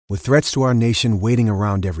With threats to our nation waiting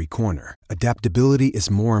around every corner, adaptability is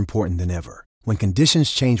more important than ever. When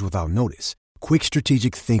conditions change without notice, quick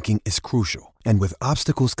strategic thinking is crucial. And with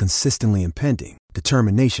obstacles consistently impending,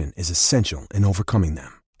 determination is essential in overcoming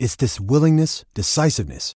them. It's this willingness,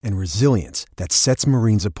 decisiveness, and resilience that sets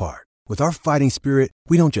Marines apart. With our fighting spirit,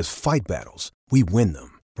 we don't just fight battles, we win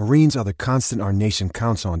them. Marines are the constant our nation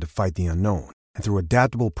counts on to fight the unknown. And through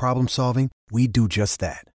adaptable problem solving, we do just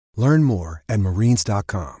that. Learn more at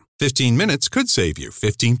marines.com. 15 minutes could save you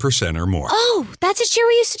 15% or more. Oh, that's a cheer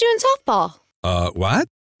we used to do in softball. What?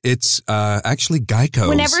 It's actually Geico.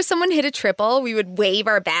 Whenever someone hit a triple, we would wave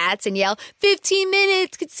our bats and yell, 15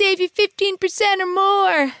 minutes could save you 15% or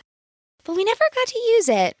more. But we never got to use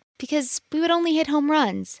it because we would only hit home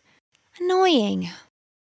runs. Annoying.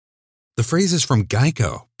 The phrase is from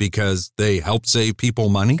Geico because they help save people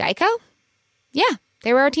money. Geico? Yeah,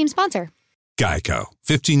 they were our team sponsor. Geico.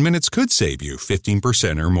 15 minutes could save you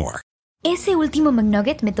 15% or more. Ese último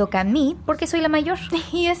McNugget me toca a mí porque soy la mayor.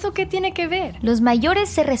 ¿Y eso qué tiene que ver? Los mayores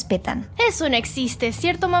se respetan. Eso no existe,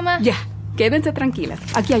 ¿cierto, mamá? Ya, quédense tranquilas.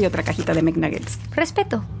 Aquí hay otra cajita de McNuggets.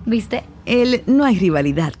 Respeto, ¿viste? No hay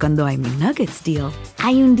rivalidad cuando hay McNuggets deal.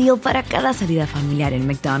 Hay un deal para cada salida familiar en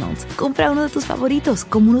McDonald's. Compra uno de tus favoritos,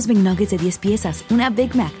 como unos McNuggets de 10 piezas, una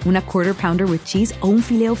Big Mac, una Quarter Pounder with Cheese o un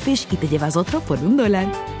Filet-O-Fish y te llevas otro por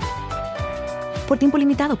 $1. Por tiempo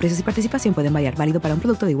limitado, precios y participación pueden variar. Válido para un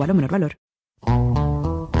producto de igual o menor valor.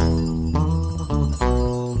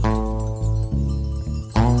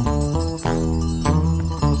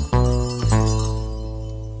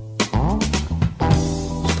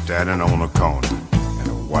 Standing on a corner in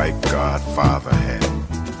a white Godfather hat.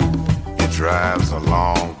 He drives a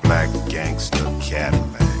long black gangster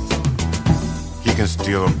Cadillac. He can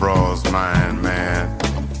steal a broad's mind, man,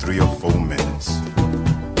 in 3 or 4 minutes.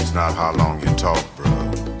 It's not how long you talk, bro.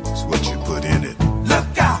 It's what you put in it.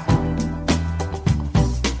 Look out!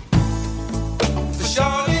 The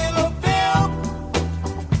short little pimp.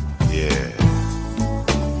 Yeah.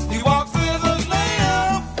 He walks with a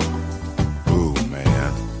limp. Ooh,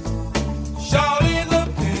 man. Short little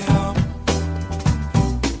pimp.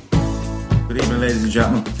 Good evening, ladies and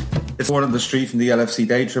gentlemen. It's Word on the Street from the LFC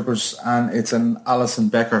Day Trippers, and it's an Alison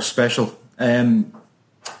Becker special.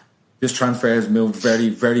 This transfer has moved very,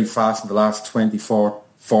 very fast in the last 24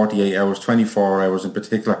 hours in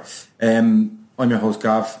particular. I'm your host,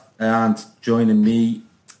 Gav, and joining me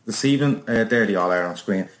this evening, they're the all out on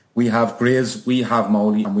screen. We have Grizz, we have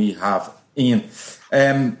Molly, and we have Ian.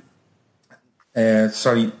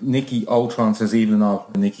 Nikki Outron says evening all.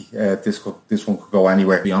 Nikki, this one could go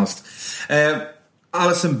anywhere, to be honest.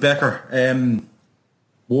 Alison Becker,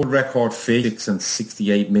 world record fee, 6 and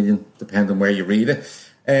 68 million, depending on where you read it.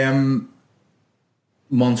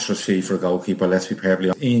 Monstrous fee for a goalkeeper, let's be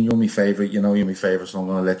perfectly honest. Ian, you're my favourite, so I'm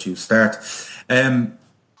going to let you start. That's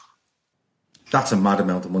a mad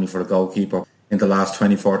amount of money for a goalkeeper in the last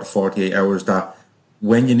 24 to 48 hours, that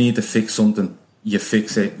when you need to fix something, you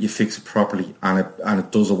fix it properly, and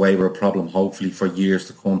it does away with a problem, hopefully, for years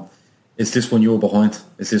to come. Is this when you're behind?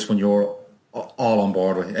 Is this when you're all on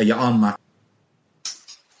board with? Are you on Matt?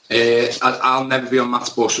 I'll never be on Matt's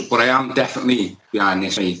bus, but I am definitely behind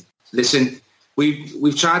this. Listen,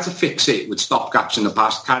 we've tried to fix it with stopgaps in the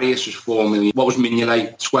past. Karius was 4 million. What was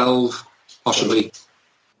Mignolet? 12, possibly.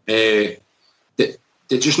 They're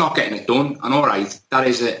just not getting it done. And all right, that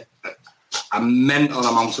is a mental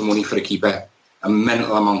amount of money for a keeper, a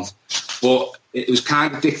mental amount. But it was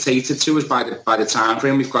kind of dictated to us by the time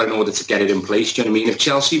frame we've got in order to get it in place. Do you know what I mean? If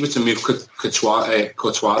Chelsea were to move Courtois a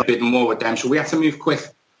bit more with them, so we have to move quick.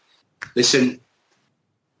 Listen,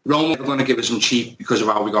 Roma are going to give us some cheap because of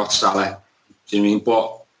how we got Salah. Do you know what I mean?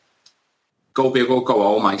 But go big or go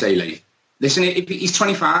home, I say, late. Listen, if he's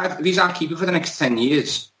 25, if he's our keeper for the next 10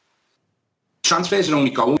 years, transfers are only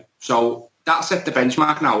going. So that'll set the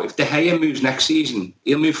benchmark now. If De Gea moves next season,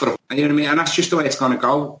 he'll move for you know what I mean? And that's just the way it's going to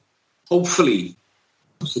go. Hopefully,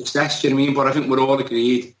 success, do you know what I mean? But I think we're all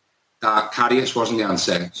agreed that Karius wasn't the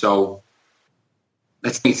answer. So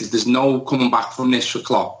let's face it, there's no coming back from this for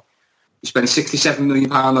Klopp. You spend £67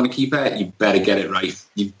 million on a keeper, you better get it right.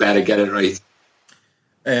 You better get it right.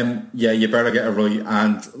 Yeah, you better get it right.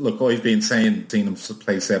 And look, I've been seen him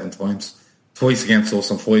play 7 times, twice against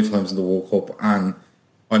us and 5 times in the World Cup, and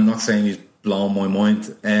I'm not saying he's blown my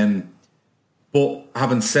mind. But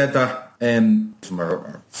having said that,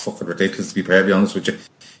 are fucking ridiculous, to be perfectly honest with you.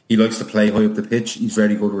 He likes to play high up the pitch. He's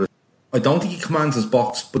very good with it. I don't think he commands his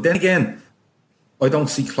box, but then again, I don't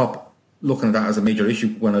see Klopp looking at that as a major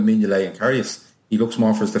issue when I mean Mignolet and Karius. He looks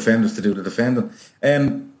more for his defenders to do the defending.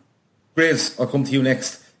 Grizz, I'll come to you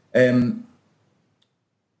next.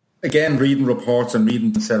 again, reading reports and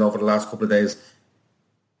reading said over the last couple of days,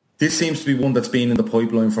 this seems to be one that's been in the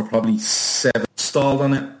pipeline for probably 7. Stalled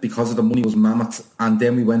on it because of the money was mammoth, and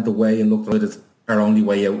then we went away and looked at it. Our only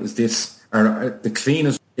way out is this. The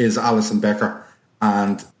cleanest is Alisson Becker,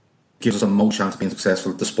 and gives us a most chance of being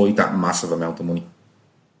successful despite that massive amount of money.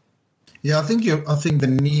 Yeah, I think the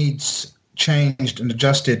needs changed and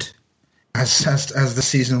adjusted as the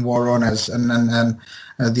season wore on, and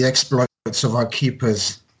the exploits of our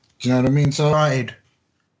keepers. Do you know what I mean? So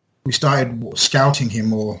we started scouting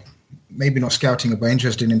him, or maybe not scouting, but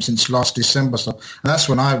interested in him since last December. So that's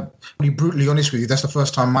when I, to be brutally honest with you, that's the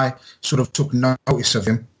first time I sort of took notice of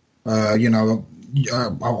him. I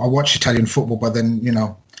watch Italian football, but then you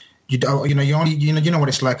know what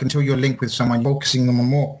it's like until you're linked with someone, focusing on them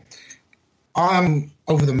more. I'm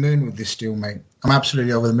over the moon with this deal, mate. I'm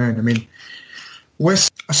absolutely over the moon. I mean, we're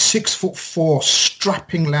a 6'4"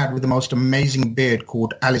 strapping lad with the most amazing beard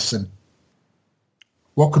called Alisson.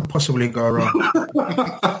 What could possibly go wrong?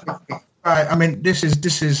 Right, I mean, this is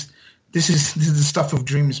the stuff of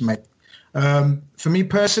dreams, mate. For me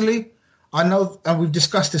personally, I know, and we've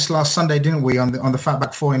discussed this last Sunday, didn't we, on the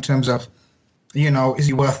Fatback 4 in terms of, is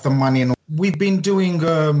he worth the money? And we've been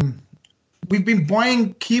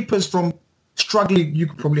buying keepers from struggling. You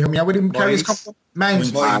could probably help me out. Where did Carriers come from?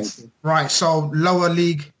 Mainz. Right, so lower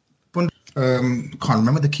league. Can't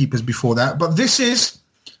remember the keepers before that, but this is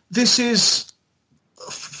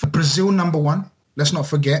Brazil number 1. Let's not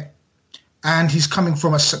forget. And he's coming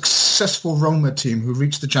from a successful Roma team who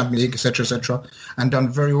reached the Champions League, etc., and done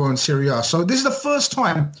very well in Serie A. So this is the first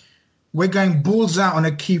time we're going balls out on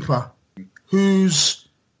a keeper who's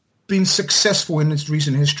been successful in its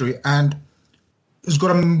recent history and has got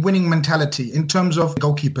a winning mentality in terms of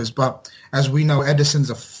goalkeepers. But as we know, Ederson's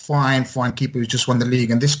a fine keeper who's just won the league,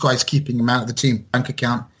 and this guy's keeping him out of the team bank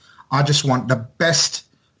account. I just want the best.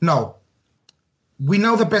 No. We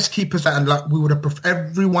know the best keepers that we would have preferred.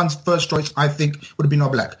 Everyone's first choice, I think, would have been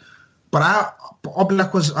Oblak. But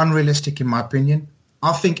Oblak was unrealistic in my opinion.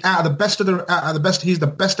 I think out of the best, he's the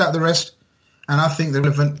best out of the rest. And I think the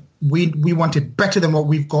relevant. We wanted better than what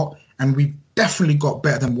we've got, and we definitely got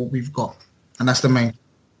better than what we've got, and that's the main.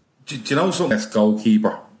 Do you know something? Best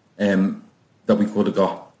goalkeeper that we could have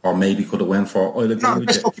got, or maybe could have went for? I'd agree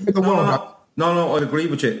with you. No, I'd agree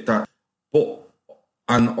with you that, but.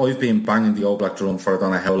 And I've been banging the Oblak drum for I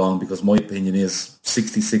don't know how long, because my opinion is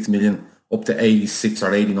 66 million up to 86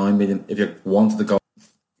 or 89 million. If you want to go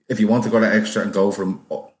that extra and go for him,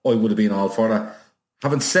 I would have been all for that.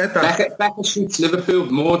 Having said that, Becker suits Liverpool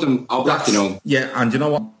more than Oblak, Yeah, and you know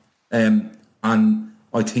what? And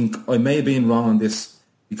I think I may have been wrong on this,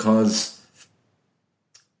 because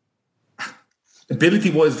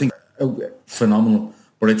ability-wise, I think phenomenal.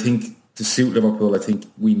 But I think to suit Liverpool, I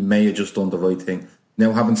think we may have just done the right thing.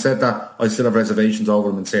 Now, having said that, I still have reservations over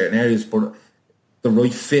him in certain areas, but the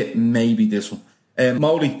right fit may be this one.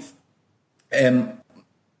 Molly,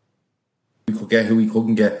 we could get who we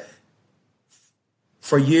couldn't get.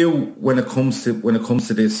 For you, when it comes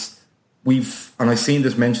to this, and I've seen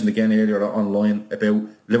this mentioned again earlier online about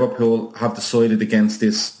Liverpool have decided against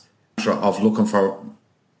this of looking for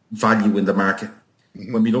value in the market.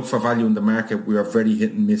 Mm-hmm. When we look for value in the market, we are very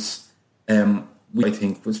hit and miss. I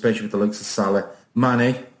think, especially with the likes of Salah.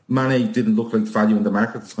 Mane didn't look like value in the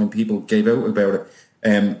market at the time. People gave out about it.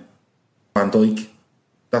 Van Dijk,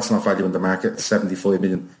 that's not value in the market. 75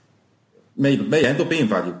 million may end up being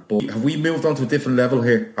value. But have we moved on to a different level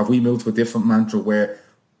here? Have we moved to a different mantra where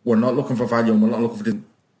we're not looking for value and we're not looking for this?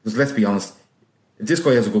 Because let's be honest, if this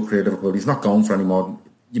guy has a good career at Liverpool, he's not going for any more.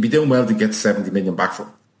 You'd be doing well to get 70 million back for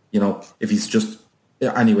him. If he's just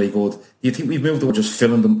anyway good. Do you think we've moved to just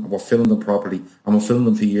filling them? We're filling them properly, and we're filling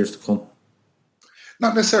them for years to come.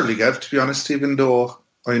 Not necessarily, Gav, to be honest, even though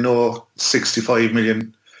I know 65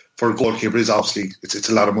 million for a goalkeeper is obviously, it's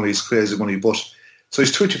a lot of money, it's crazy money, but so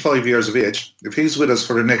he's 25 years of age. If he's with us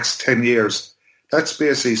for the next 10 years, that's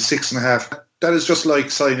basically 6.5. That is just like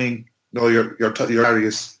signing your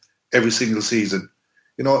Arias every single season.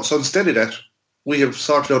 So instead of that, we have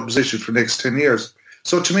sorted out a position for the next 10 years.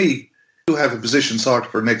 So to me, you have a position sorted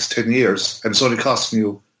for the next 10 years and it's only costing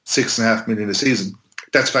you 6.5 million a season.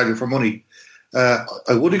 That's value for money. I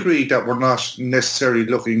would agree that we're not necessarily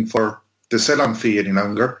looking for the sell-on fee any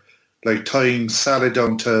longer. Like tying Salah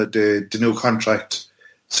down to the new contract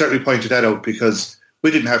certainly pointed that out, because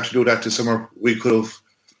we didn't have to do that this summer. We could have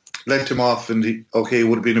lent him off and he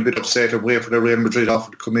would have been a bit upset and wait for the Real Madrid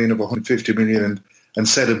offer to come in of 150 million and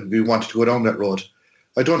said we wanted to go down that road.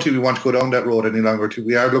 I don't think we want to go down that road any longer.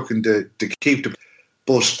 We are looking to keep them,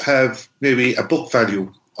 but have maybe a book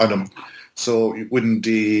value on them. So when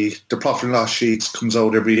the profit and loss sheets comes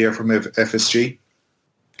out every year from FSG,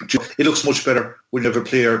 it looks much better when you have a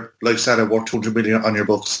player like Salah worth 200 million on your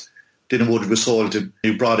books than it would have sold if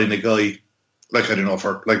you brought in a guy like, I don't know,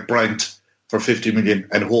 for like Bryant for 50 million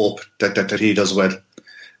and hope that he does well.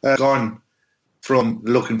 Gone from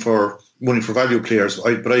looking for money for value players,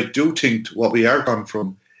 but I do think what we are gone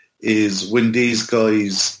from is when these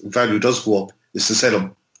guys' value does go up, is to sell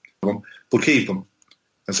them, but keep them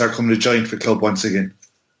and start coming to giant for the club once again.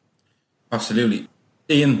 Absolutely.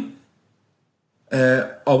 Ian,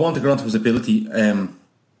 I want to go on to his ability and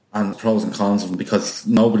pros and cons of him, because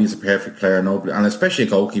nobody's a perfect player, and especially a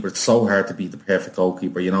goalkeeper. It's so hard to be the perfect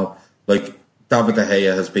goalkeeper, you know. Like David De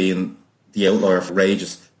Gea has been the outlier for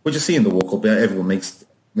ages. But you see in the World Cup, everyone makes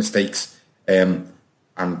mistakes, and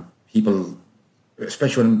people,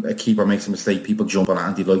 especially when a keeper makes a mistake, people jump on it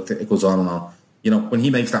and they like it. It goes on and on. You know, when he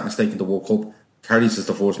makes that mistake in the World Cup, Karius is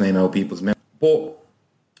the first name out of people's mouth. But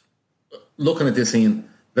looking at this, Ian,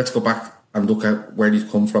 let's go back and look at where he's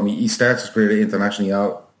come from. He starts his career internationally,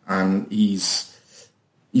 and he's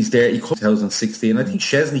there. He comes in 2016. I think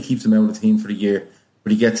Szczesny keeps him out of the team for the year,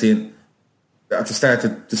 but he gets in at the start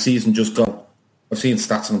of the season. Just gone. I've seen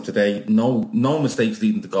stats on him today. No mistakes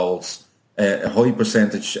leading to goals. A high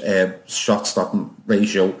percentage shot stopping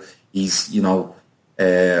ratio. He's,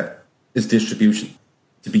 his distribution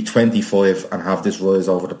to be 25 and have this rise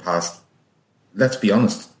over the past, let's be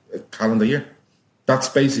honest, a calendar year. That's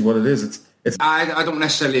basically what it is. I don't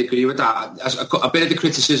necessarily agree with that. A bit of the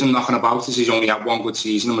criticism knocking about is he's only had one good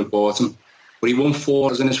season and we bought him. But he won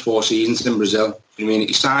 4 in his 4 seasons in Brazil. I mean,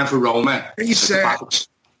 he signed for Roma. Reset.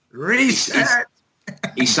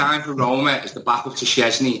 He signed for Roma as the backup to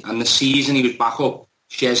Szczesny, and the season he was backup,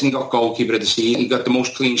 Szczesny got goalkeeper of the season. He got the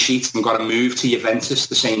most clean sheets and got a move to Juventus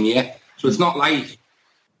the same year. So it's not like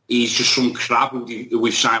he's just some crab who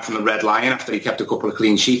we've signed from the Red Lion after he kept a couple of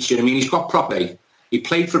clean sheets. You know what I mean? He's got proper. He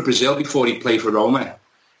played for Brazil before he played for Roma.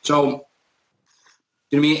 So,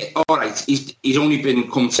 you know what I mean? All right, he's only been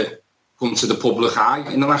come to the public eye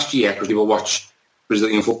in the last year because people watch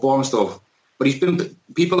Brazilian football and stuff. But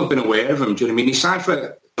people have been aware of him. Do you know what I mean? He signed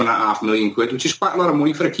for £1.5 million, which is quite a lot of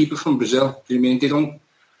money for a keeper from Brazil. Do you know what I mean? They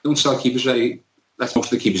don't sell keepers very. That's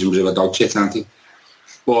most of the keepers in Brazil are dog shit, aren't they?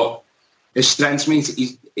 But his strengths, mate,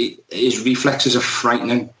 his reflexes are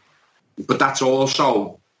frightening. But that's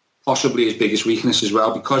also possibly his biggest weakness as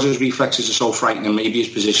well, because his reflexes are so frightening. Maybe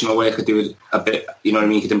his positional work could do it a bit. You know what I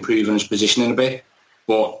mean? He could improve on his positioning a bit,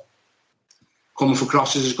 but coming for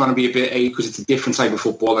crosses is going to be a bit because it's a different type of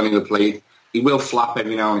football than he'll played. He will flap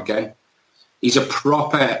every now and again. He's a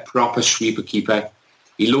proper sweeper keeper.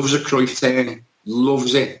 He loves a Cruyff turn,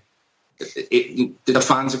 loves it. The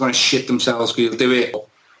fans are going to shit themselves because he'll do it.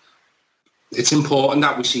 It's important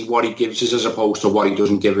that we see what he gives us as opposed to what he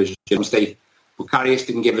doesn't give us. But Karius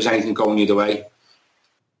didn't give us anything going either way.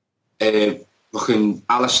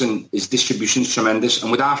 Alisson, his distribution's tremendous,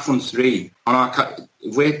 and with our front three,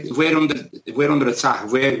 if we're under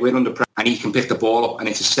attack, we're under pressure, and he can pick the ball up, and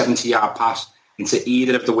it's a 70-yard pass into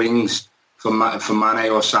either of the wings for Mane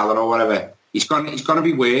or Salah or whatever. He's going to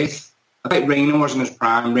be worth. I think Reina was in his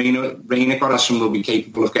prime. Reina got us and will be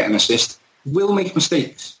capable of getting assist. Will make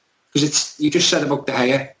mistakes because you just said about De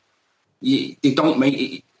Gea. They don't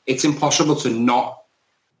make. It's impossible to not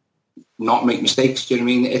make mistakes. Do you know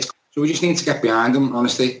what I mean? So we just need to get behind him,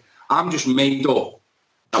 honestly. I'm just made up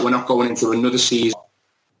that we're not going into another season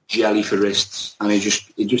jelly for wrists, and it just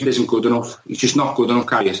isn't good enough. He's just not good enough,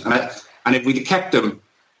 Karius. And if we'd have kept him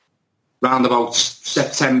round about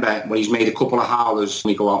September, when he's made a couple of howlers,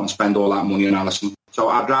 we go out and spend all that money on Alisson. So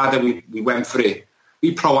I'd rather we went for it.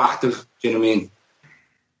 Be proactive, do you know what I mean?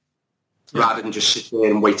 Yeah. Rather than just sit there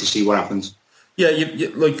and wait to see what happens. Yeah,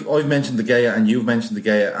 like I've mentioned De Gea and you've mentioned De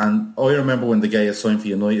Gea, and I remember when De Gea signed for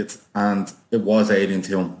United, and it was alien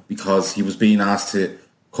to him because he was being asked to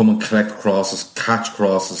come and collect crosses, catch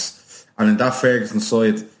crosses, and in that Ferguson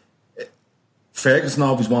side, Ferguson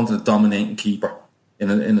always wanted a dominating keeper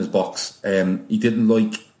in his box. He didn't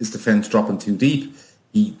like his defence dropping too deep.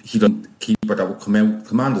 He liked a keeper that would come out,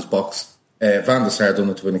 command his box. Van der Sar done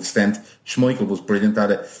it to an extent. Schmeichel was brilliant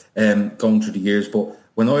at it going through the years, but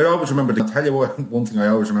when I always remember, I'll tell you one thing I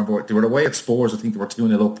always remember, they were away at Spurs, I think they were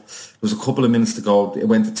 2-0 up. There was a couple of minutes to go, it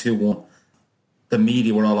went to 2-1. The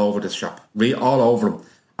media were all over this shop, all over him.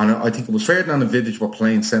 And I think it was Ferdinand and Vidic were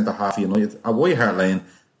playing centre-half United at White Hart Lane,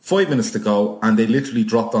 5 minutes to go, and they literally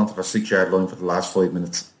dropped onto their 6-yard line for the last 5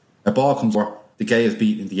 minutes. A ball comes over, De Gea is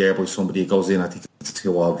beaten in the air by somebody, it goes in, I think it's a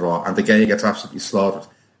 2-2 draw, and De Gea gets absolutely slaughtered.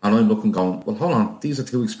 And I'm looking going, well, hold on, these are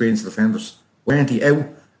two experienced defenders. Weren't he out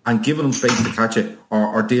and giving them space to catch it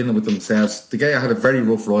or dealing with themselves? De Gea had a very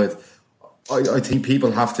rough ride. I think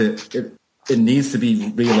people have to. It needs to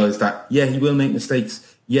be realised that he will make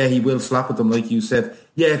mistakes. Yeah, he will slap at them, like you said.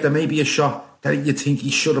 Yeah, there may be a shot that you think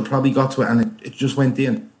he should have probably got to it, and it just went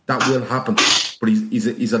in. That will happen. But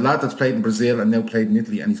he's a lad that's played in Brazil and now played in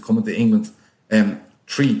Italy, and he's coming to England.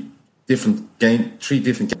 Three different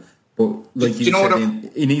games. But like you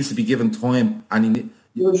said, he needs to be given time, and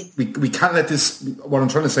we can't let this. What I'm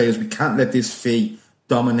trying to say is we can't let this fee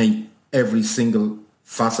dominate every single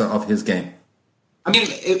facet of his game. I mean,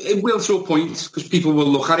 it will to a point because people will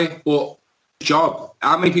look at it, but job.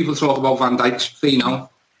 How many people talk about Van Dijk's fee now?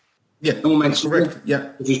 Yeah, no one mentions correct. it.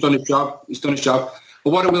 Yeah, he's done his job. He's done his job.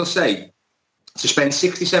 But what I will say, to spend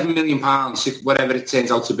 £67 million, whatever it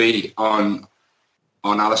turns out to be, on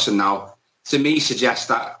Alisson now, to me suggests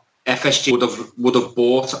that FSG would have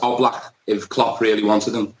bought Oblak if Klopp really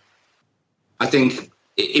wanted him. I think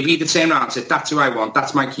if he'd turned around and said, that's who I want,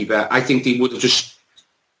 that's my keeper, I think they would have just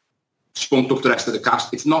spunked up the rest of the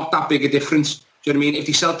cast. It's not that big a difference. Do you know what I mean? If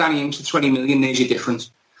they sell Danny Ings for 20 million, there's your difference.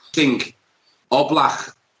 I think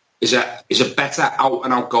Oblak is a better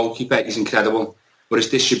out-and-out goalkeeper. He's incredible. But his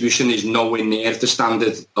distribution is nowhere near the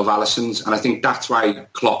standard of Alisson's. And I think that's why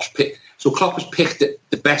Klopp's picked. So Klopp has picked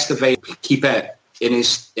the best available keeper in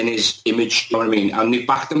his image, you know what I mean? And they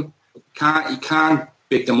backed him. He can't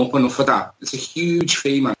pick them up enough for that. It's a huge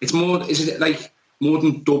fee, man. It's more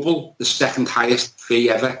than double the second highest fee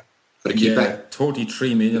ever for a keeper. Yeah,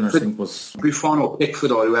 33 million, I think, was Buffon or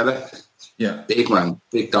Pickford or whoever. Yeah. Big man,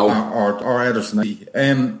 big goal. Or Ederson.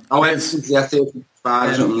 Ederson, 35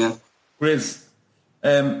 or something, yeah. Grizz,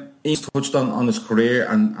 he's touched on his career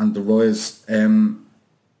and the rise.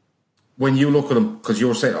 When you look at him, because you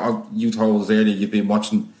were saying, you told us earlier, you've been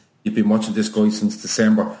watching this guy since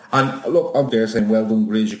December. And look, I'm there saying, well done,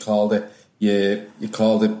 Grizz, you called it. You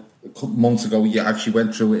called it a couple months ago. You actually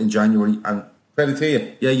went through it in January, and credit to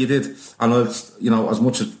you. Yeah, you did. And as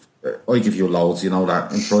much as I give you loads, you know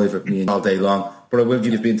that, in private, me all day long. But I will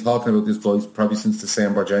give you, been talking about this guy probably since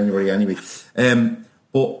December, January anyway.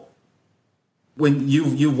 But when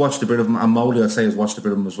you've watched a bit of him, and Molly, I say, has watched a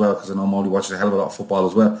bit of him as well, because I know Molly watches a hell of a lot of football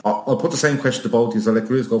as well. I'll put the same question to both of you, so let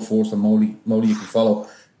Grizz go first, and Molly you can follow.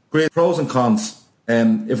 Grizz, pros and cons.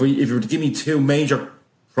 If you were to give me two major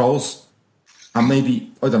pros, and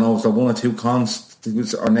maybe, I don't know, is there one or two cons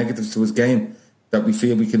or negatives to his game that we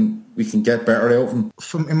feel we can get better out of him?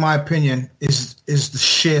 In my opinion, is the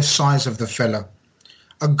sheer size of the fella.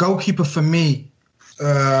 A goalkeeper for me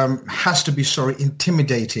has to be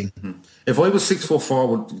intimidating. Mm-hmm. If I was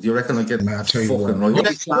 6'4", do you reckon I'd get fucking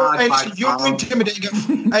right? You're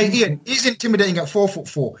intimidating. Hey, Ian, he's intimidating at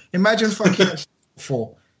 4'4". Imagine fucking at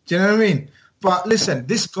 4. Do you know what I mean? But listen,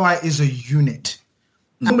 this guy is a unit.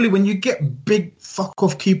 Normally, when you get big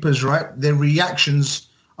fuck-off keepers, right, their reactions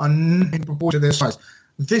are in proportion to their size.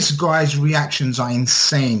 This guy's reactions are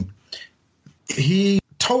insane. He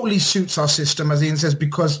totally suits our system, as Ian says,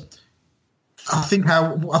 because I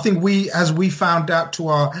think we, as we found out to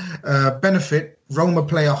our benefit, Roma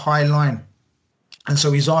play a high line, and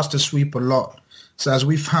so he's asked to sweep a lot. So as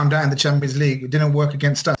we found out in the Champions League, it didn't work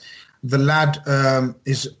against us. The lad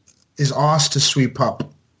is asked to sweep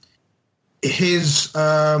up. His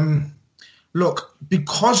look,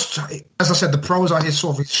 because, as I said, the pros are his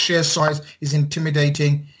sort of his sheer size, he's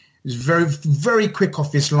intimidating, he's very, very quick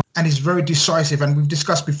off his line, and he's very decisive. And we've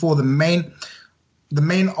discussed before the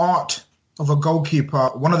main art of a goalkeeper,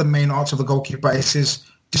 one of the main arts of a goalkeeper is his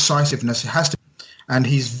decisiveness. It has to, and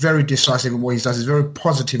he's very decisive in what he does. He's very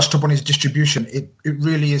positive. Just up on his distribution, it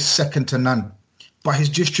really is second to none. But his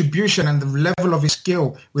distribution and the level of his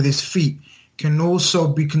skill with his feet can also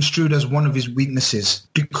be construed as one of his weaknesses,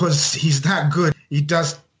 because he's that good. He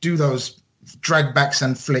does do those drag backs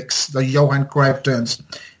and flicks, the Johan Cruyff turns,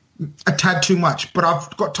 a tad too much. But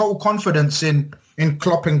I've got total confidence in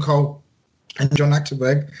Klopp and Co. and John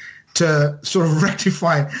Achterberg to sort of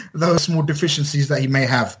rectify those small deficiencies that he may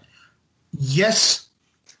have. Yes,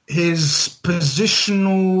 his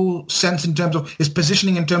positional sense in terms of his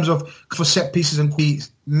positioning in terms of for set pieces and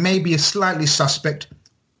may be slightly suspect,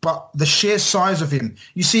 but the sheer size of him,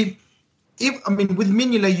 you see, with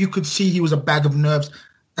Mignolet, you could see he was a bag of nerves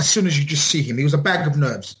as soon as you just see him. He was a bag of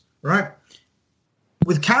nerves, right?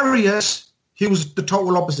 With Karius, he was the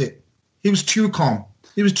total opposite. He was too calm.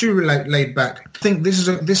 He was too laid back. I think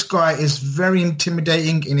this guy is very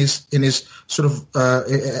intimidating in his sort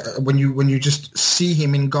of when you just see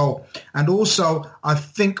him in goal, and also I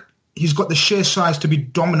think he's got the sheer size to be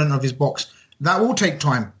dominant of his box. That will take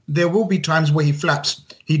time. There will be times where he flaps.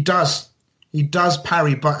 He does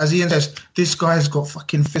parry, but as Ian says, this guy's got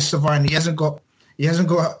fucking fists of iron. He hasn't got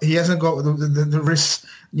the wrists.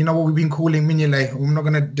 You know what we've been calling Mignolet. We're not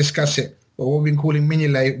going to discuss it. or what we've been calling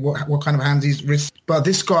Mignolet, what kind of hands he's wrist. But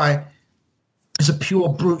this guy is a pure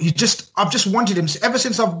brute. I've just wanted him ever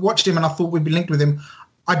since I've watched him, and I thought we'd be linked with him.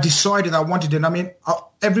 I decided I wanted him. I mean,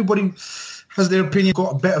 everybody has their opinion,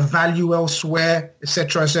 got a better value elsewhere,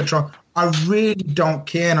 etc., etc. I really don't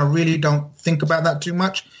care, and I really don't think about that too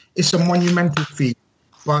much. It's a monumental fee,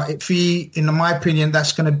 but in my opinion,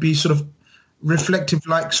 that's going to be sort of reflective,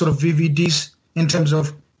 like sort of VVD's, in terms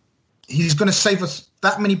of he's going to save us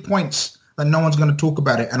that many points that no one's going to talk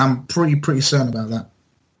about it, and I'm pretty certain about that.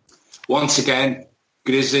 Once again,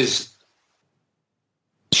 Grizz is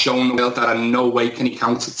shown the world that in no way can he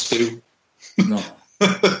count it to. No.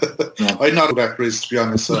 I'm not about Grizz, to be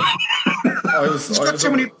honest. So. I was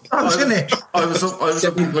looking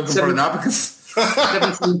for an abacus.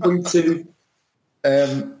 17.2.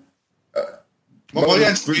 My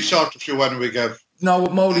answer is short if you want to go. No,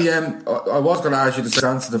 Molly, I was going to ask you to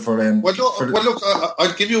answer for look,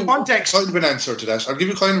 I'll give you context. Kind of an answer to that. I'll give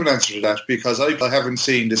you kind of an answer to that because I haven't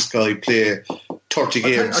seen this guy play 30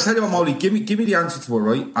 games. I'll tell you what, Molly, give me the answer to it,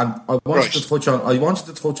 right? And I wanted to touch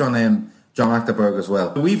on John Achterberg as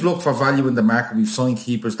well. We've looked for value in the market. We've signed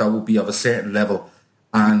keepers that will be of a certain level,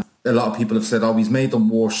 and a lot of people have said, he's made them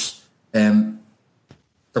worse. There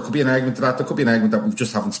could be an argument to that. There could be an argument that we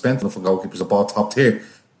just haven't spent enough on goalkeepers above top tier.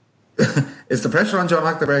 Is the pressure on John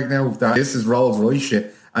Achterberg now that this is Rolls Royce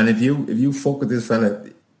shit, and if you fuck with this fella,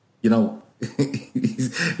 he'd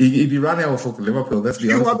be running out of fucking Liverpool. Let's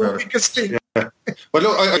be honest about it. Yeah. Well,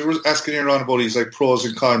 look, I was asking you around about his pros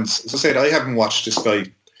and cons. As I said, I haven't watched this guy,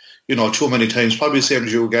 too many times. Probably the same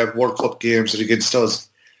as you, Gav, World Cup games against us.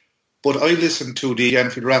 But I listened to the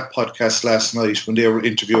Anfield Rap podcast last night when they were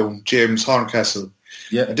interviewing James Horncastle.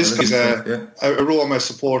 Yeah, this is a Roma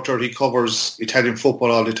supporter. He covers Italian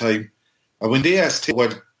football all the time. And when they asked him,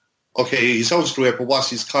 he sounds great, but what's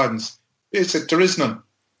his cons? He said, there is none.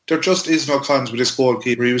 There just is no cons with this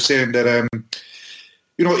goalkeeper. He was saying that,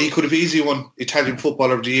 he could have easily won Italian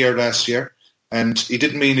Footballer of the Year last year. And he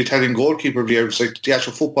didn't mean Italian Goalkeeper of the Year. It was like the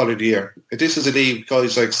actual Footballer of the Year. And this is a league,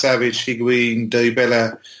 guys like Savage, Higuain,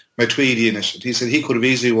 Dybala, Matuidi in it. And he said he could have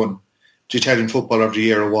easily won the Italian Footballer of the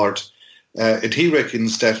Year award. And he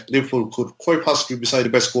reckons that Liverpool could quite possibly be the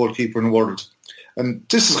best goalkeeper in the world. And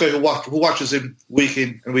this is a guy who watches him week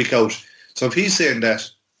in and week out. So if he's saying that...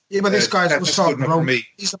 Yeah, but this guy's also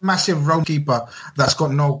he's a massive road keeper that's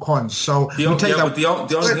got no cons. So the only thing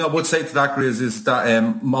I would say to that, Grizz, is that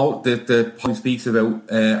the point speaks about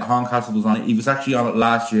Horncastle was on it. He was actually on it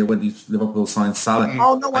last year when Liverpool signed Salah.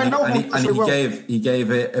 Oh no, I know. And he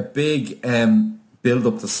gave a big build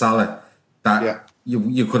up to Salah that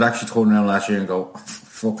you could actually turn around last year and go,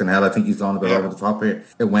 fucking hell, I think he's gone a bit over the top here.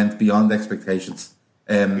 It went beyond expectations.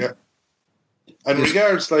 And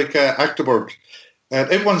regards Achterberg,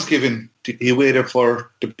 everyone's he waited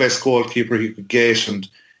for the best goalkeeper he could get, and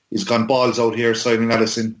he's gone balls out here signing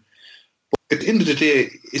Alisson. But at the end of the day,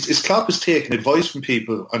 Klopp is taking advice from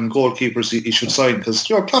people on goalkeepers he should sign, because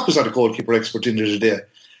Klopp is not a goalkeeper expert at the end of the day.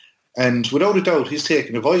 And without a doubt, he's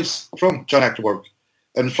taking advice from John Achterberg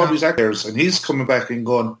and from his actors, and he's coming back and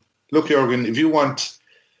going, look, Jurgen, if you want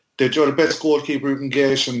the best goalkeeper you can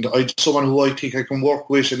get, and someone who I think I can work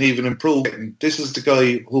with and even improve, and this is the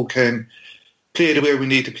guy who can play the way we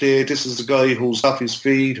need to play. This is the guy who's off his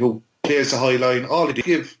feet, who plays the high line. All of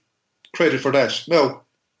give credit for that. Now,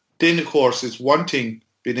 then of course it's one thing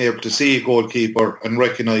being able to see a goalkeeper and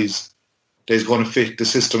recognise that he's going to fit the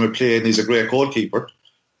system of play and he's a great goalkeeper.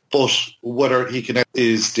 But whether he can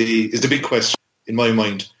is the big question in my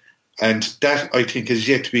mind, and that I think is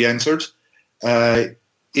yet to be answered.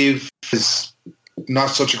 If it's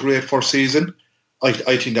not such a great first season, I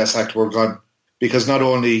think that's Achterberg gone, because not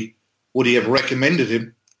only would he have recommended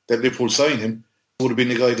him that Liverpool sign him, he would have been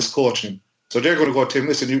the guy that's coaching him. So they're going to go to him,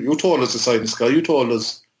 listen, you told us to sign this guy, you told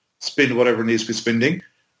us spend whatever needs to be spending,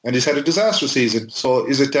 and he's had a disastrous season. So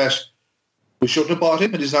is it that we shouldn't have bought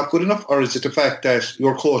him and he's not good enough, or is it the fact that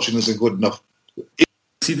your coaching isn't good enough?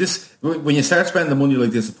 See, this when you start spending money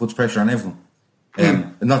like this, it puts pressure on everyone.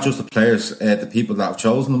 And not just the players, the people that have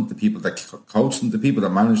chosen them, the people that coach them, the people that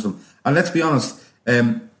manage them. And let's be honest,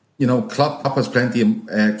 Klopp has plenty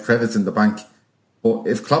of credits in the bank. But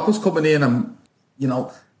if Klopp was coming in and,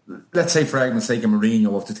 let's say for argument's sake, a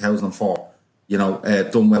Mourinho of 2004,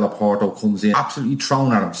 done well at Porto, comes in, absolutely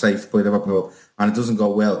thrown at him, safe by Liverpool, and it doesn't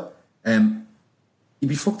go well, he'd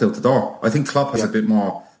be fucked out the door. I think Klopp has a bit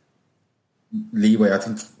more leeway.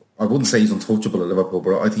 I wouldn't say he's untouchable at Liverpool,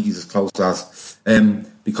 but I think he's as close as,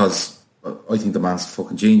 because I think the man's a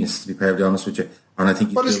fucking genius, to be perfectly honest with you. And I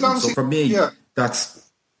think he's building. So for me, that's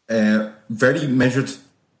very measured,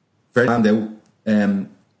 very planned out,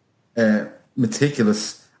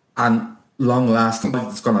 meticulous, and long lasting?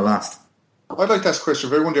 It's going to last. I'd like to ask a question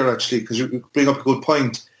for everyone there, actually, because you bring up a good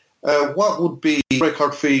point. What would be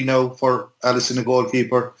record fee now for Alisson, the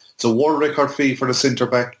goalkeeper? It's a world record fee for the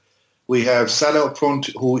centre-back. We have Salah up front,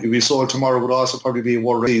 who, if we sold tomorrow, would also probably be a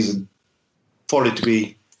world season for it to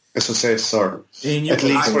be a success, or at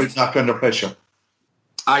least for it not to be under pressure.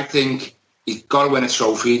 I think you've got to win a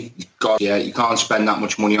trophy. You can't spend that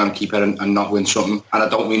much money on a keeper and not win something. And I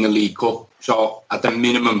don't mean the League Cup. So at the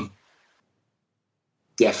minimum,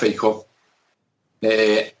 the FA Cup.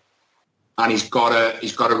 And he's got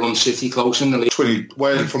to run City close in the league. 20,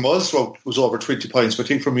 well, from us, it was over 20 points. But I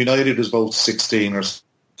think from United, it was about 16 or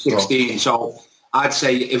 16. So I'd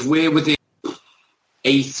say if we're within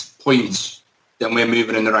 8 points, then we're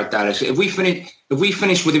moving in the right direction. If we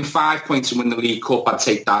finish within 5 points and win the League Cup, I'd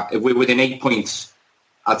take that. If we're within 8 points,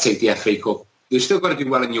 I'd take the FA Cup. We've still got to do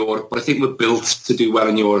well in Europe, but I think we're built to do well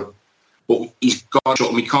in Europe. But he's got to,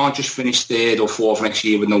 we can't just finish 3rd or 4th next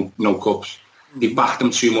year with no cups. They've backed them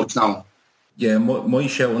too much now. Yeah, my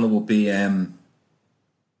shout on it would be, I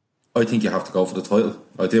think you have to go for the title.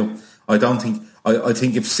 I do. I don't think, I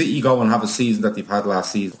think if City go and have a season that they've had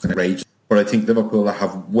last season, it's rage. But I think Liverpool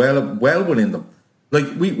have well within them. Like,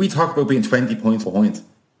 we talk about being 20 points behind,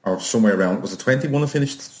 or somewhere around, was it 21 and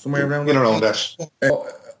finished somewhere around? In around that.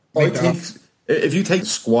 I think if you take the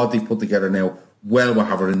squad they put together now, we'll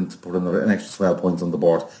have it in to put an extra 12 points on the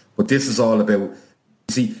board. But this is all about, you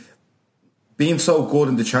see, being so good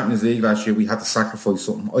in the Champions League last year, we had to sacrifice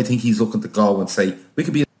something. I think he's looking to go and say, we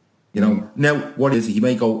could be, now what is he? He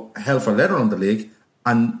may go hell for leather on the league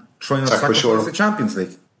and try not to sacrifice the Champions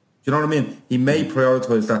League. Do you know what I mean? He may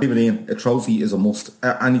prioritise that. Even a trophy is a must.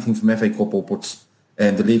 Anything from FA Cup upwards,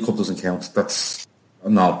 the League Cup doesn't count. That's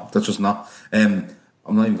just not. I'm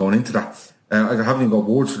not even going into that. I haven't even got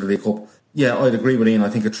words for the League Cup. Yeah, I'd agree with Ian. I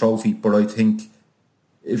think a trophy, but I think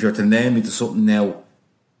if you're to name me to something now,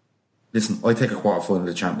 listen, I take a quarter final of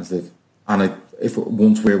the Champions League, and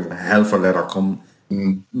once we're hell for leather come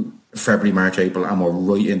February, March, April, and we're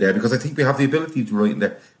right in there, because I think we have the ability to right in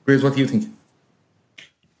there. Graves, what do you think?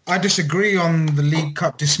 I disagree on the League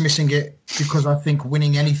Cup dismissing it, because I think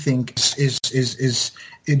winning anything is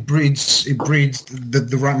it breeds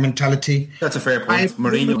the right mentality. That's a fair point.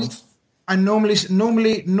 Mourinho. I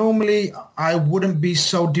normally I wouldn't be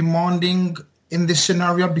so demanding in this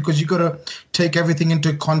scenario, because you got to take everything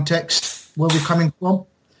into context where we're coming from.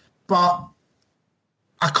 But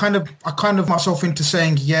I kind of myself into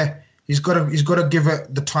saying, yeah, he's got to give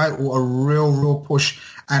it the title a real push.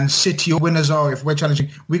 And City winners are, if we're challenging,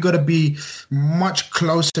 we got to be much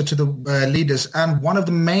closer to the leaders. And one of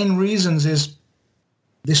the main reasons is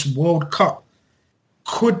this World Cup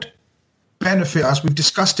could benefit us. We've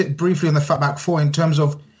discussed it briefly on the Fatback 4 in terms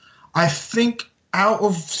of, I think, out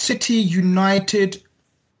of City, United,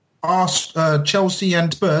 Chelsea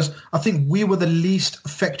and Spurs, I think we were the least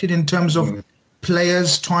affected in terms of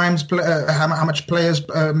players, times, how much players,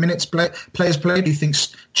 minutes players played. Do you think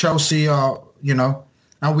Chelsea are,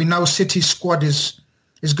 now we know City's squad is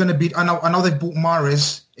going to be, I know they brought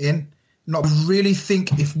Mahrez in, not really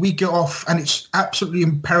think if we get off, and it's absolutely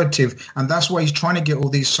imperative, and that's why he's trying to get all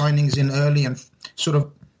these signings in early and sort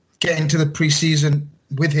of get into the pre-season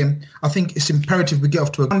with him. I think it's imperative we get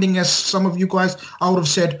off to a funding. As some of you guys, I would have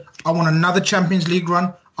said, I want another Champions League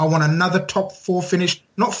run. I want another top 4 finish,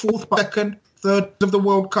 not 4th, but 2nd, 3rd of the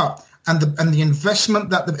World Cup. And the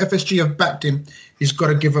investment that the FSG have backed him, he's got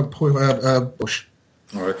to give a push.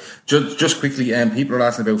 All right. Just quickly, people are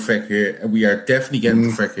asking about Fekir. We are definitely getting to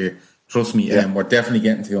Fekir. Trust me, we're definitely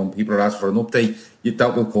getting to him. People are asking for an update.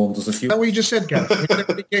 That will come. There's a few. Is that what you just said, Gav? We're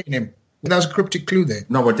definitely getting him. That was a cryptic clue there.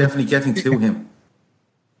 No, we're definitely getting to him.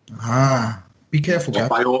 Be careful, Gav.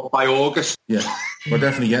 By August. Yeah, we're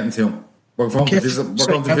definitely getting to him. We're going to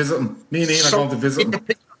visit him. Me and Ian are going to visit him.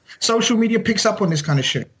 Social media picks up on this kind of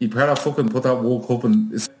shit. You better fucking put that World Cup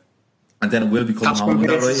and then it will be coming home.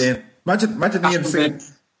 Right, Ian?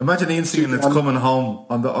 Imagine Ian seeing it's coming home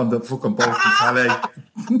on the fucking boat from Calais.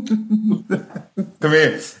 Come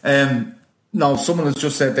here. No, someone has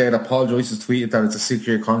just said there that Paul Joyce has tweeted that it's a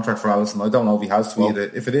 6-year contract for Alisson. I don't know if he has tweeted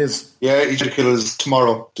it. If it is... Yeah, he's medical is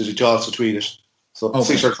tomorrow. Did he also tweet it? So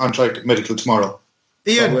 6-year contract, medical tomorrow.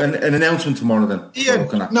 Ian. So an announcement tomorrow then. Ian.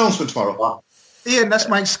 Announcement tomorrow. Wow. Ian, that's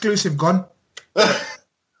my exclusive gone.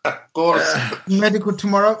 Of course. Medical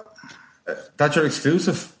tomorrow. That's your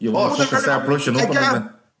exclusive. You want to start brushing up on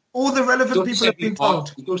it. All the relevant people have been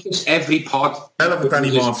told. He does this every pod. Relevant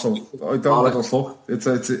anymore, so I don't give a fuck.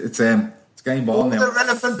 It's game ball now. All the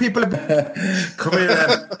relevant people have been... Come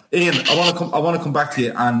here, Ian. I want to come back to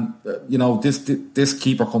you, and this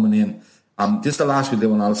keeper coming in, This is the last we'll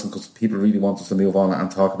do on Alisson because people really want us to move on and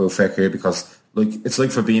talk about Fekir because it's like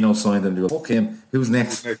Fabinho signed and they go, fuck him, who's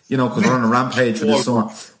next? Because we're on a rampage for this summer.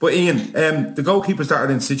 But Ian, the goalkeepers that are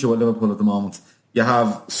in situ at Liverpool at the moment, you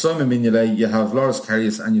have Simon Mignolet, you have Loris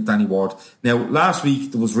Karius and you have Danny Ward. Now, last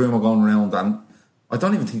week there was rumour going around, and I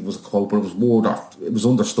don't even think it was a quote, but it was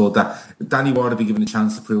understood that Danny Ward would be given a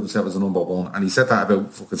chance to prove himself as a number one, and he said that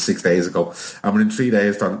about fucking 6 days ago. And within 3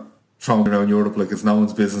 days, they're throwing around Europe like it's no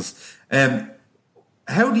one's business.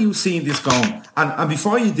 How do you see this going? And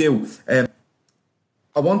before you do, I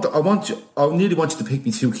nearly want you to pick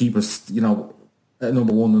me two keepers, number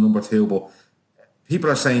one and number two, but people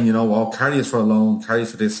are saying, Karius for a loan,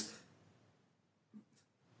 Karius for this.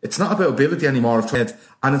 It's not about ability anymore,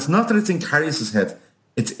 and it's not that it's in Karius' head,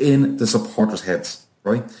 it's in the supporters' heads,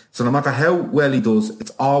 right? So no matter how well he does,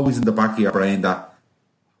 it's always in the back of your brain that,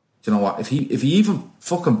 you know what, if he even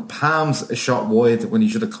fucking palms a shot wide when he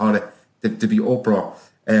should have caught it, to be uproar,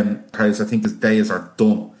 Karius, I think his days are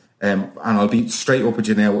done. And I'll be straight up with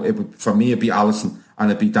you now. For me, it'd be Alisson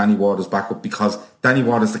and it'd be Danny Ward as backup because Danny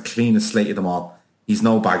Ward is the cleanest slate of them all. He's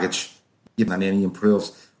no baggage, and then he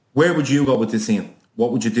improves. Where would you go with this, Ian?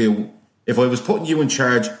 What would you do if I was putting you in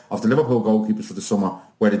charge of the Liverpool goalkeepers for the summer?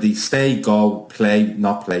 Where did he stay, go, play,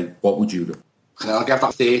 not play? What would you do? I'll give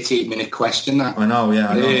that 38-minute question now. I know, yeah.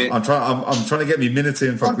 I know. I'm trying to get me minutes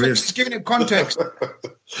in for Grizz. Just giving it context.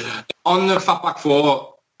 On the fat back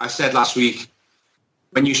four, I said last week,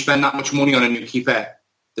 when you spend that much money on a new keeper,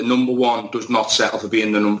 the number one does not settle for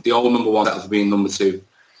being the old number one settles for being number two.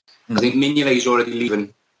 I think Mignolet's already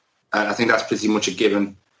leaving. I think that's pretty much a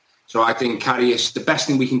given. So I think Karius, the best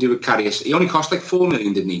thing we can do with Karius, he only cost like 4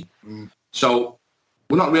 million, didn't he? So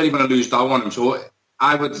we're not really going to lose dough on him. So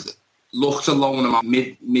I would look to loan him on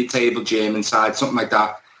mid-table German side, something like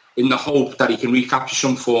that, in the hope that he can recapture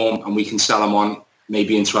some form and we can sell him on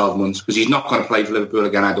maybe in 12 months because he's not going to play for Liverpool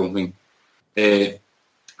again, I don't think.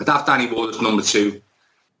 I'd have Danny Ward as number two.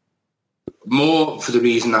 More for the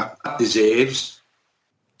reason that deserves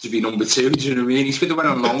to be number two, do you know what I mean? He should have went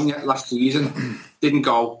on loan last season. Didn't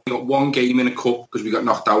go. He got one game in a cup because we got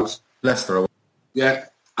knocked out. Leicester. Yeah,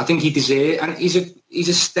 I think he deserves, and he's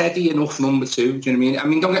a steady enough number two, do you know what I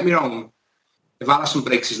mean? Don't get me wrong. If Alisson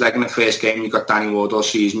breaks his leg in the first game, you've got Danny Ward all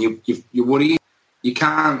season, you worry. You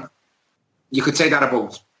can't. You could say that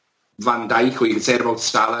about Van Dijk, or you could say it about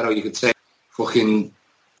Salah, or you could say fucking,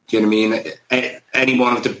 do you know what I mean? Any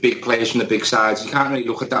one of the big players from the big sides. You can't really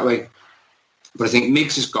look at it that way. But I think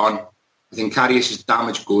Miggs is gone. I think Karius is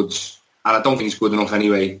damaged goods. And I don't think he's good enough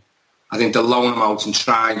anyway. I think they'll loan him out and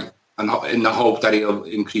try and in the hope that he'll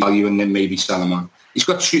increase value and then maybe sell him on. He's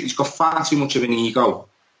got far too much of an ego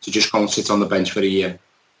to just go and sit on the bench for a year.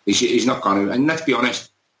 He's not going to. And let's be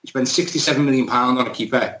honest, you spend £67 million on a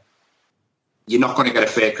keeper. You're not going to get a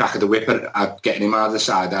fair crack at the whip at getting him out of the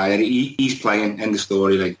side. He's playing, end of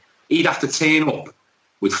story. Like, he'd have to turn up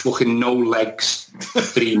with fucking no legs for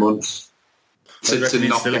 3 months. to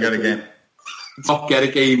not get a game. Not get a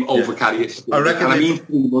game over Karius. I reckon. And I mean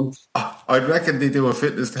 3 months. I reckon they do a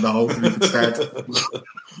fitness test. Hopefully, we could start.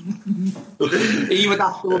 He would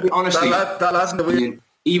have to be honestly.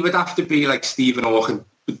 He would have to be like Stephen Hawking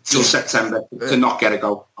till September to not get a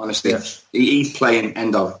go. Honestly, he's playing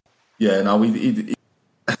end of. Yeah, no, he'd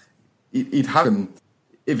have him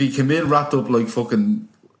if he came in wrapped up like fucking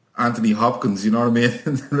Anthony Hopkins, you know what I mean?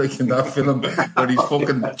 Like in that film where he's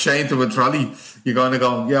fucking chained to a trolley. You're going to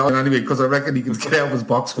go, yeah, anyway, because I reckon he can get out of his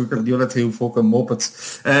box quicker than the other two fucking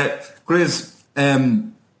Muppets.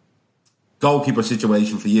 Grizz, goalkeeper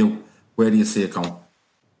situation for you. Where do you see it going?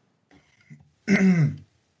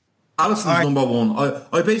 Alisson's number one.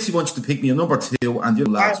 I basically want you to pick me a number two and the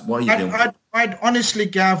other lads. What are you doing? I'd honestly,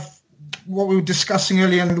 Gav, what we were discussing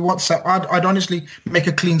earlier in the WhatsApp, I'd honestly make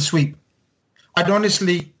a clean sweep. I'd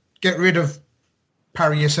honestly get rid of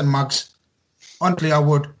Karius and Muggs. Honestly, I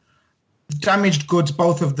would. Damaged goods,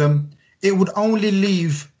 both of them. It would only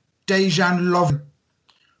leave Dejan Lovren,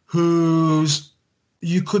 who's,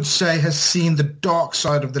 you could say, has seen the dark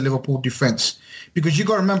side of the Liverpool defence. Because you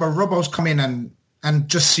got to remember, Robbo's come in and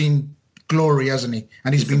just seen glory, hasn't he?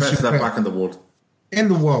 And he's been the best superb. back in the world. In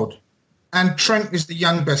the world. And Trent is the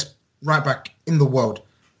young best right back in the world.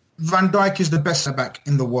 Van Dijk is the best right back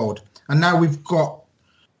in the world. And now we've got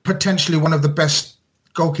potentially one of the best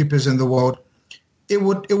goalkeepers in the world. It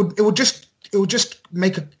would just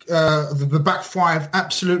make the back five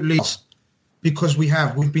absolutely, because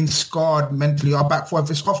we've been scarred mentally. Our back five,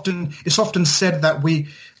 it's often said that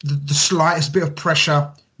the slightest bit of pressure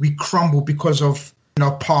we crumble because of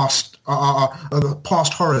past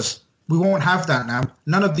horrors. We won't have that now.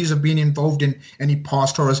 None of these have been involved in any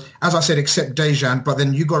past horrors, as I said, except Dejan. But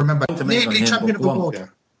then you got to remember, nearly champion of the world.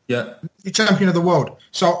 Yeah, champion of the world.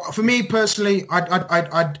 So for me personally,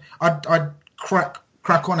 I'd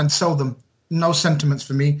crack on and sell them. No sentiments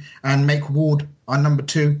for me, and make Ward our number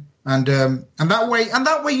 2, and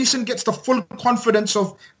that way Houston gets the full confidence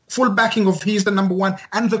of full backing of he's the number 1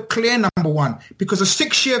 and the clear number 1, because a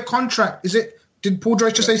 6-year contract did Paul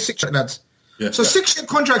Joyce just say 6 lads? Yeah. So 6-year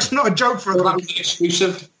contract's not a joke for that was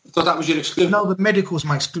exclusive. I thought that was your exclusive. No, the medical's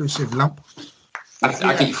my exclusive lump. I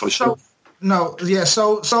think you for sure. No, yeah.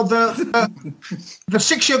 So the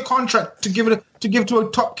 6-year contract to give to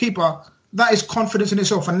a top keeper, that is confidence in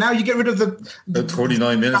itself. And now you get rid of the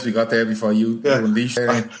 49 minutes we got there before you unleashed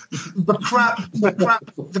the crap.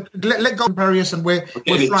 Let go of Barrios, and we're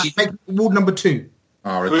flying. Make Ward number 2.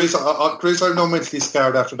 All right. Chris, I'm not mentally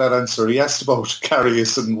scarred after that answer. He asked about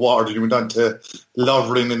Karius and Ward, and he went on to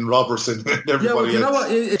Lovren and Robertson and everybody else. You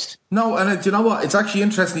know what? It's actually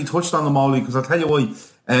interesting he touched on them all, because I'll tell you why.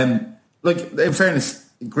 In fairness,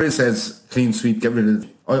 Grizz says clean sweep, get rid of it.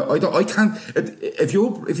 I can't. If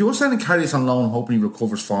you're sending Karius on loan hoping he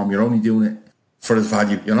recovers form, you're only doing it for his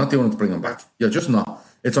value. You're not doing it to bring him back. You're just not.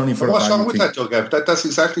 It's only for the value. What's wrong with that, Doug? That's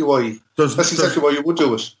exactly why. That's exactly why you would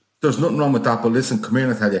do it. There's nothing wrong with that, but listen, come here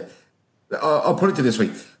and I tell you. I'll put it to this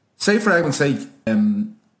way. Say, for argument's sake,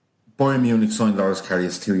 Bayern Munich signed Loris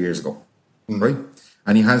Karius 2 years ago, right?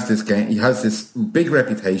 And he has this big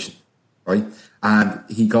reputation, right? And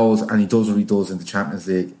he goes and he does what he does in the Champions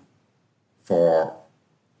League for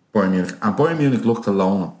Bayern Munich. And Bayern Munich look to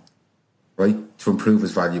loan him, right, to improve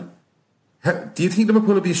his value. Do you think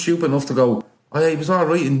Liverpool would be stupid enough to go, oh yeah, he was all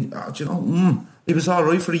right, and he was all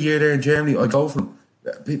right for a year there in Germany, I'd go for him.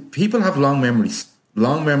 People have long memories.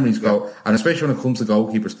 Long memories go, and especially when it comes to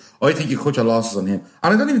goalkeepers, I think you cut your losses on him,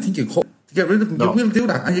 and I don't even think you cut to get rid of him. No. You will do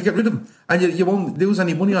that, and you get rid of him, and you won't lose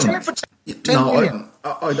any money on him. I don't know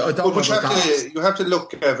about that. You have to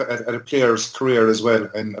look at a player's career as well,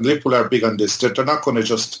 and Liverpool are big on this. They're not going to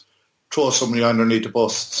just throw somebody underneath the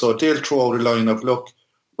bus, so they'll throw out a line of, look,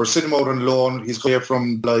 we're sitting him out on loan, he's here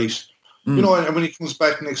from Blight, and when he comes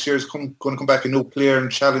back next year, he's going to come back a new player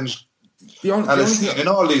and challenge. And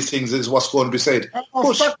all these things is what's going to be said.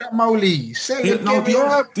 Fuck that, Molly. Say it. They're not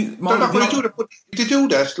going to do that. But to do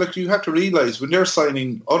that, like, you have to realise when they're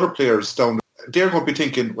signing other players down, they're going to be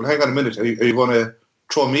thinking, well, hang on a minute, are you going to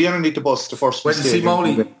throw me underneath the bus the first mistake? Well,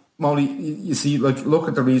 you see, Molly, you see, like, look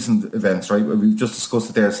at the recent events, right? We've just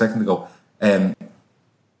discussed it there a second ago.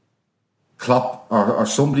 Klopp or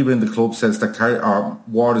somebody within the club says that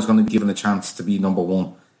Ward is going to be given a chance to be number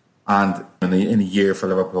 1, and in a year for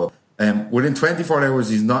Liverpool. Within 24 hours,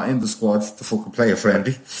 he's not in the squad to fucking play a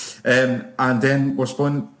friendly. And then we're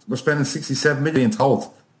spending 67 million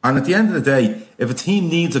told. And at the end of the day, if a team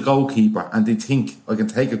needs a goalkeeper and they think, I can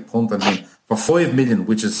take a punt on him for 5 million,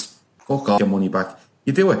 which is fuck off, your money back,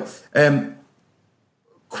 you do it.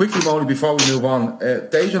 Quickly, Molly, before we move on,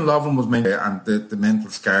 Dejan Lovren was mentioned, and the mental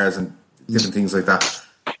scars and different things like that.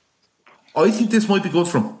 I think this might be good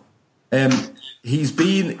for him. He's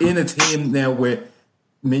been in a team now where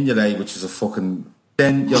Mignolet, which is a fucking.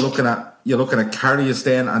 Then you're looking at Karius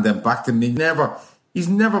then, and then back to Mignolet. He's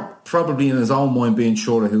never probably in his own mind being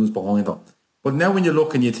sure of who's behind him. But now when you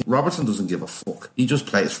look and you think Robertson doesn't give a fuck. He just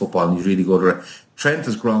plays football and he's really good at it. Trent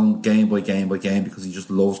has grown game by game by game because he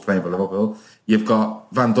just loves playing for Liverpool. You've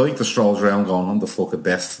got Van Dijk that strolls around going, I'm the fucking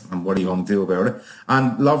best, and what are you going to do about it?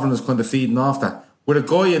 And Lovren is kind of feeding off that. With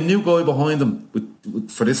a new guy behind him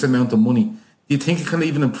with for this amount of money, do you think he can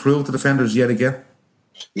even improve the defenders yet again?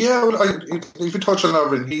 Yeah, well, if you touch on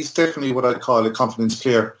Lovren, he's definitely what I'd call a confidence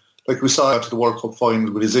player. Like we saw after the World Cup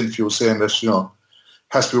final with his interview saying that,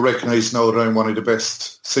 has to be recognised now that I'm one of the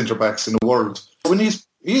best centre-backs in the world. When he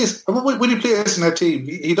plays in that team,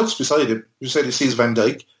 he looks beside him. You said he sees Van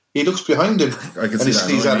Dijk. He looks behind him. I can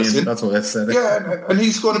see that. Allison. That's what I said. Yeah, and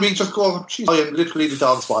he's going to be just going, I am literally the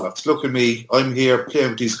dog's wallet. Look at me. I'm here playing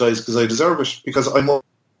with these guys because I deserve it, because I'm up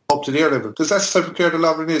to their level. Because that's the type of player that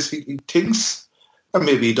Lovren is. He thinks, and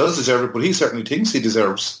maybe he does deserve it, but he certainly thinks he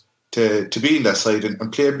deserves to be in that side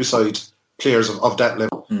and play beside players of that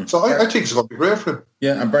level. So I think it's going to be great for him.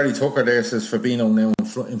 Yeah, and Barry Tucker there says Fabinho now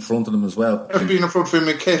in front of them as well. Being in front of him,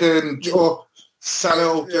 Nketiah and Joe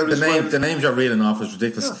Salah. The names you're reading off is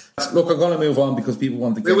ridiculous. Yeah. Look, I'm going to move on because people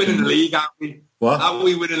want to get... We're winning the league, aren't we? What? Are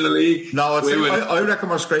we winning the league? No, I reckon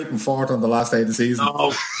we're scraping fourth on the last day of the season.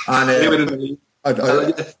 No, and, we're winning the league.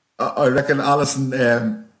 I reckon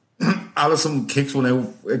Alisson kicks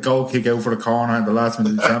a goal kick out for the corner in the last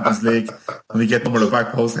minute of the Champions League, and we get them with a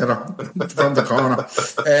back post header from the corner.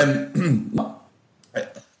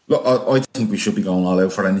 Look, I think we should be going all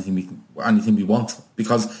out for anything we want,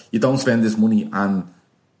 because you don't spend this money and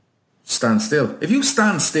stand still. If you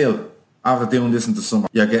stand still after doing this in the summer,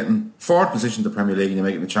 you're getting fourth position in the Premier League and you're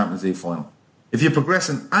making the Champions League final. If you progress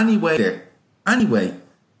in any way,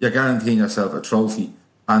 you're guaranteeing yourself a trophy,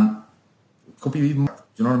 and it could be even more.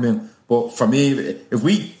 Do you know what I mean? But for me, if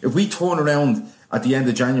we turn around at the end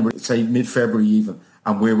of January, say mid-February even,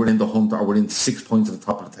 and we're within the hunt or within 6 points at the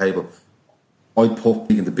top of the table, I'd put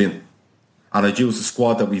League in the bin. And I'd use the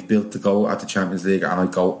squad that we've built to go at the Champions League, and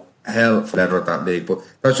I'd go hell for leather at that league. But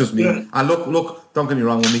that's just me. Yeah. And look, don't get me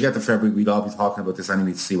wrong, when we get to February, we'll all be talking about this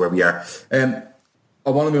anyway to see where we are. I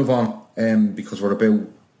want to move on because we're about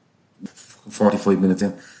 45 minutes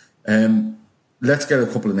in. Let's get a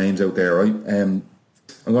couple of names out there, right? I'm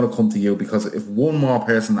going to come to you, because if one more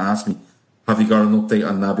person asks me, have you got an update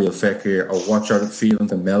on Nabil Fekir, or what's your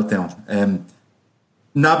feelings and meltdown?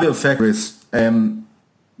 Nabil Fekir is,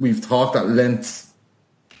 we've talked at length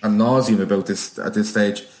and nauseum about this at this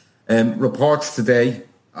stage. Reports today,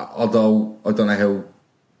 although I don't know how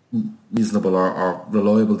reasonable or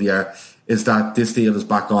reliable they are, is that this deal is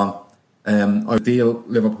back on. Our deal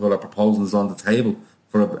Liverpool are proposing is on the table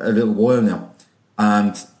for a little while now,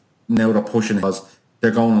 and now they're pushing it because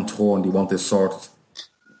they're going on tour and they want this sorted.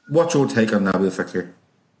 What's your take on Nabil Fekir?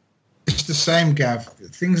 It's the same, Gav.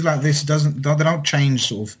 Things like this don't change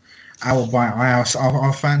sort of hour by hour.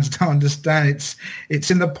 Our fans don't understand.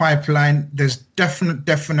 It's in the pipeline. There's definite.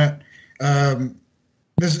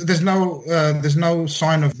 There's no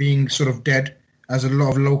sign of being sort of dead, as a lot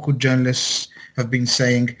of local journalists have been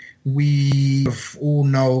saying. We all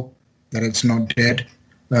know that it's not dead.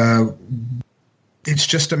 It's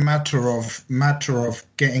just a matter of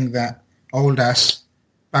getting that old ass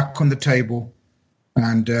back on the table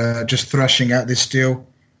and just thrashing out this deal.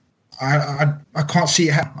 I can't see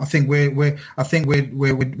it happen. I think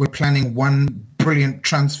we're planning one brilliant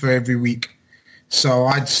transfer every week. So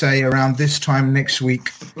I'd say around this time next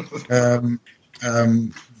week, Nabil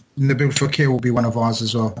Fekir will be one of ours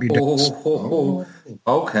as well.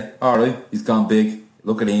 Okay, all right. He's gone big.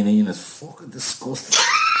 Look at Ian is fucking disgusting.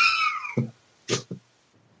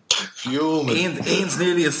 Ian's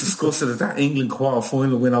nearly as disgusted as that England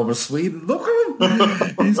quarter-final win over Sweden. Look at him.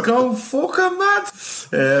 He's going fucking mad.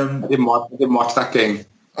 I didn't watch that game.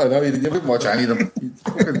 I know, you didn't watch any of them.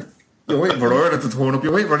 You're waiting for Ireland to turn up.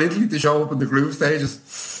 You're waiting for Italy to show up in the group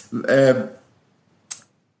stages. Molly,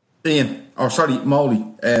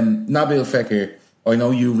 Nabil Fekir, I know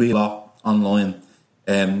you read a lot online.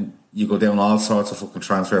 You go down all sorts of fucking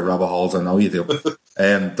transfer rabbit holes. I know you do.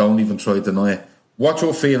 Don't even try to deny it. What's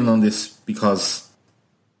your feeling on this? Because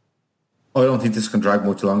I don't think this can drag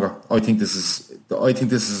much longer. I think this is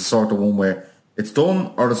a sort of one where it's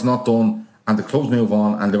done or it's not done, and the clubs move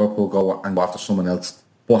on and Liverpool go and go after someone else.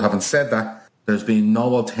 But having said that, there's been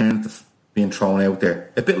no alternative being thrown out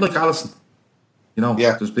there. A bit like Alisson,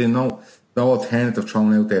 There's been no alternative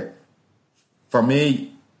thrown out there. For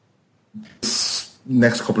me, this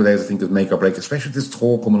next couple of days I think is make or break, especially this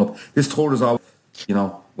tour coming up. This tour is all,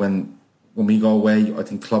 when we go away, I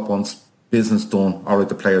think Klopp wants business done. All right,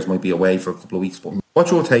 the players might be away for a couple of weeks, but what's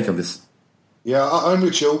your take on this? Yeah, I'm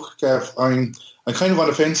with you, Kev. I'm kind of on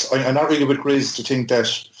the fence. I'm not really with Grizz to think that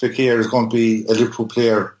Fekir is going to be a Liverpool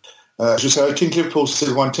player. As you said, I think Liverpool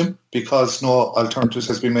still want him because no alternatives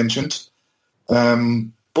has been mentioned.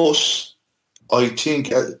 But I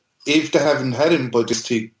think if they haven't had him by this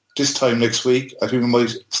time next week, I think we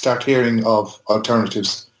might start hearing of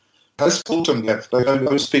alternatives. Has told him that. Like I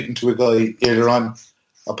was speaking to a guy earlier on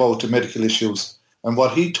about the medical issues, and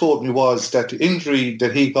what he told me was that the injury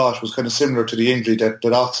that he got was kind of similar to the injury that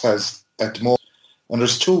Ox has at the moment. And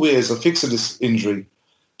there's two ways of fixing this injury.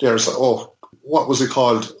 There's what was it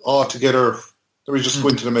called? Altogether. Let me just go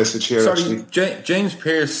into the message here. Sorry, James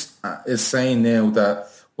Pearce is saying now that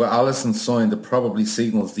what Alisson signed, it probably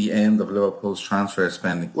signals the end of Liverpool's transfer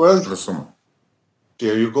spending for the summer.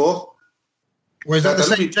 There you go. Was that the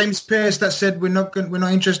same James Pearce that said we're not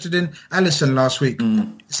interested in Alisson last week?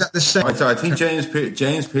 Is that the same? I think James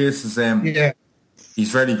Pearce is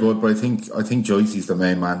he's very good, but I think Joyce's the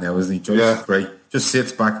main man now, isn't he? Joyce is great. Just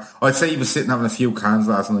sits back. I'd say he was sitting having a few cans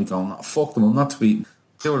last night going, fuck them, I'm not tweeting.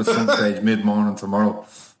 Do it at some stage mid-morning tomorrow.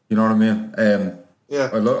 You know what I mean? I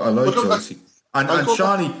like Joyce. And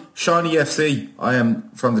Shawnee FC, I am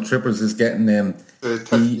from the Trippers, is getting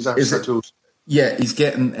he's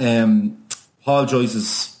getting Paul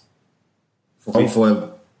Joyce's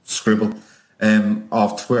profile scribble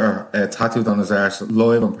off Twitter tattooed on his arse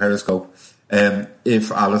live on Periscope. If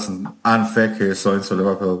Alisson and Fekir signs for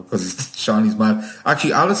Liverpool, because Shawnee's mad.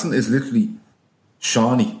 Actually, Alisson is literally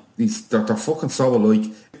Shawnee. they're fucking so alike.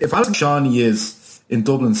 If Alex Shawnee is in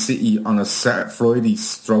Dublin City on a Friday,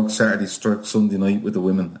 Saturday, Sunday night with the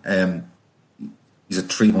women, he's a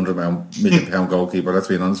 300 million pound goalkeeper. Let's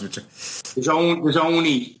be honest with you. There's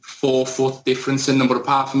only 4 foot difference in them, but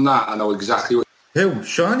apart from that, I know exactly what. Who?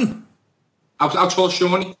 Shawnee? How tall's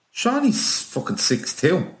Shawnee? Shawnee's fucking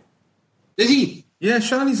 6'2". Is he? Yeah,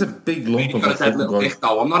 Shawnee's a big lump of a fucking guy.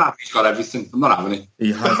 No, I'm not happy he's got everything. I'm not having it.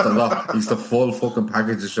 He has the lot. He's the full fucking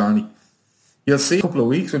package of Shawnee. You'll see a couple of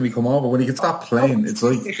weeks when we come over. When he can stop playing, it's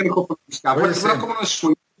like... We're not coming on a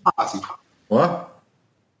swing party. What?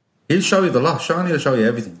 He'll show you the lot. Shawnee will show you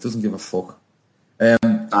everything. Doesn't give a fuck.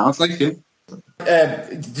 Sounds like him.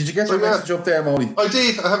 Did you get your message up there, Molly? I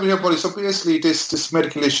did. I have it here, buddy. So basically, this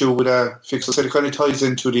medical issue with Fixer said it kind of ties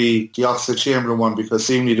into the Oxlade-Chamberlain one, because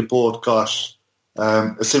seemingly they both got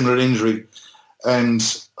a similar injury, and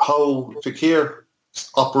how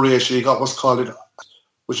Fekir's operation, he got what's called,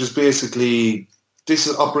 which is basically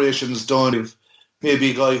this operation's done if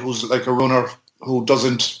maybe a guy who's like a runner who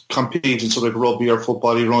doesn't compete in sort of like rugby or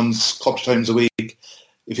football, he runs a couple of times a week.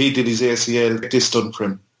 If he did his ACL, this done for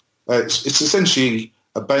him. It's essentially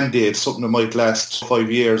a band-aid, something that might last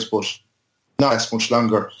 5 years, but not last much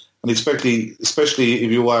longer. And especially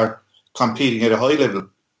if you are competing at a high level,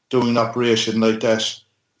 doing an operation like that,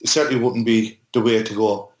 it certainly wouldn't be the way to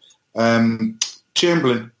go.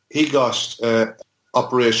 Chamberlain, he got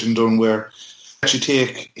operation done where actually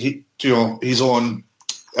take his own.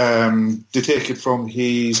 They take it from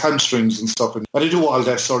his hamstrings and stuff, and they do all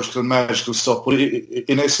that surgical and magical stuff, but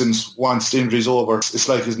in essence, once the injury's over, it's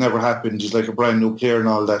like it's never happened. He's like a brand new player and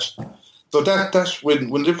all that. So that when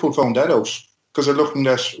Liverpool found that out, because they're looking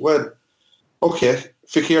at, well, okay,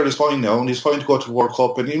 Fekir is fine now and he's fine to go to the World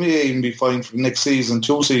Cup, and he may even be fine for the next season,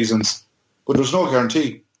 2 seasons, but there's no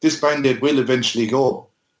guarantee. This band-aid will eventually go,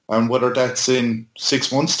 and whether that's in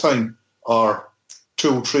 6 months' time or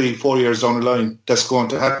 2, 3, 4 years down the line, that's going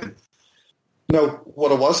to happen. Now,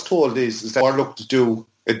 what I was told is that we're looking to do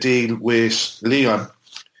a deal with Leon,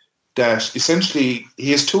 that essentially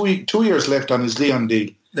he has 2 years left on his Leon deal.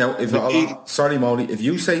 Now, sorry, Molly, if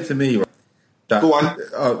you say to me that, go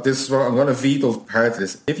on. This is what I'm going to veto part of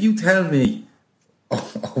this. If you tell me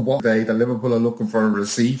what day that Liverpool are looking for a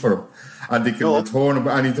receipt for him, and they can return him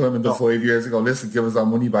any time in the 5 years ago, listen, give us our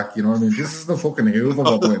money back, you know what I mean? This is the fucking Hoover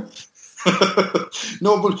one.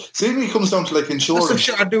 No, but see, when it comes down to like insurance, that's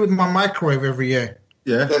the shit I do with my microwave every year.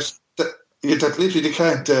 Yeah, that literally they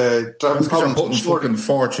can't. That's because you're putting fucking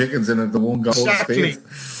 4 chickens in at the one go. Exactly.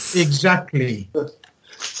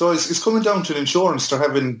 So it's coming down to insurance. They're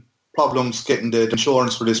having problems getting the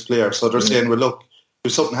insurance for this player. So they're saying, well, look,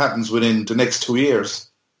 if something happens within the next 2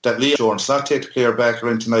 years, that Leon insurance not take the player back or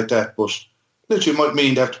anything like that, but literally might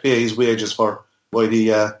mean they have to pay his wages for why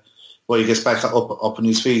he gets back up on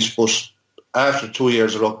his feet. But after 2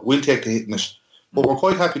 years are up, we'll take the hit in it. But we're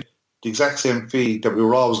quite happy. The exact same fee that we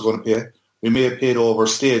were always going to pay. We may have paid over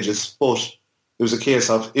stages, but it was a case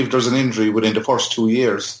of if there's an injury within the first 2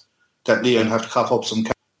 years, that Leon have to cough up some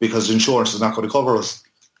cash because insurance is not going to cover us.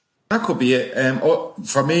 That could be it.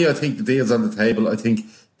 For me, I think the deal's on the table. I think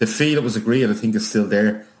the fee that was agreed, I think, is still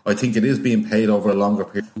there. I think it is being paid over a longer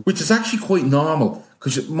period, which is actually quite normal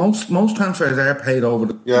because most transfers are paid over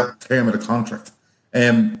the term of the contract.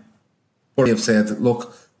 But they have said,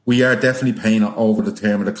 look, we are definitely paying it over the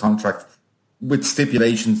term of the contract with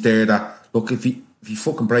stipulations there that, look, if he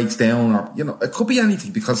fucking breaks down or, you know, it could be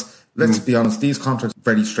anything because, let's be honest, these contracts are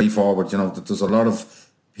very straightforward. You know, there's a lot of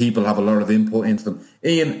people have a lot of input into them.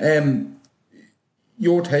 Ian,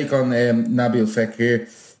 your take on Nabil Fekir,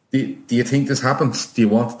 do you think this happens? Do you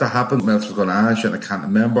want it to happen? I was going to ask you and I can't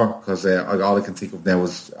remember because all I can think of now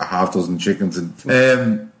was a half dozen chickens.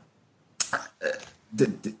 And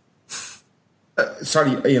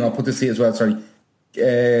sorry, Ian, I'll put this here as well, sorry.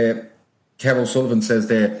 Kev O'Sullivan says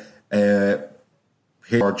there,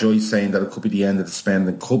 or Joyce saying that it could be the end of the spend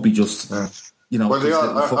and could be just, you know,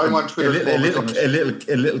 I want Twitter a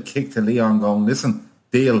little kick to Leon going, listen,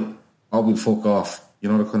 deal, or we'll fuck off. You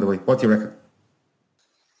know, the kind of way. What do you reckon?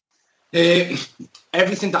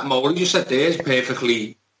 Everything that Molly just said there is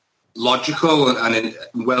perfectly logical and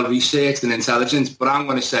well researched and intelligent, but I'm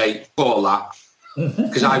going to say all that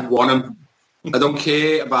because I want him. I don't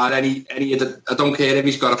care about any of the. I don't care if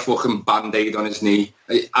he's got a fucking band-aid on his knee.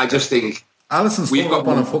 I just think Allison's we've got up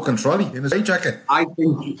on a fucking trolley in his jacket. I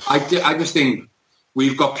just think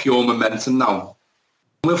we've got pure momentum now.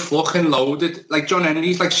 We're fucking loaded. Like John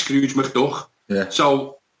Henry's like Scrooge McDuck. Yeah.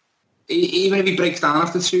 So even if he breaks down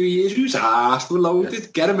after 2 years, who's asked? We're loaded. Yeah.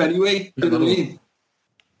 Get him anyway. You know what I mean?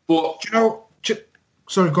 But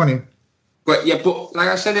sorry, go on in. But like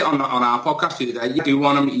I said it on our podcast the other day, you do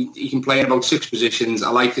want him. He can play in about 6 positions. I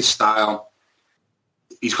like his style.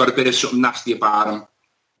 He's got a bit of something nasty about him.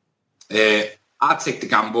 I'd take the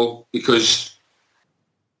gamble because,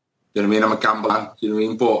 you know what I mean, I'm a gambler, you know what I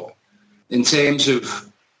mean? But in terms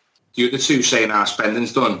of the other two saying our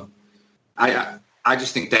spending's done, I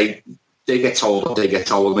just think they get told,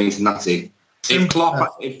 and that's it.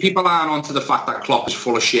 If people aren't onto the fact that Klopp is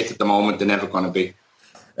full of shit at the moment, they're never going to be.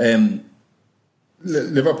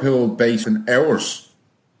 Liverpool based in hours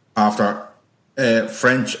after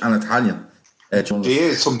French and Italian.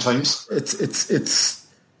 Yeah, sometimes. It's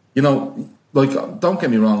you know, like, don't get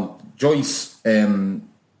me wrong, Joyce,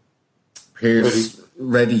 Pearce,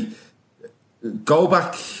 Reddy, go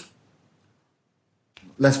back,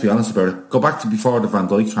 let's be honest about it, go back to before the Van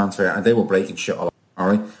Dijk transfer and they were breaking shit all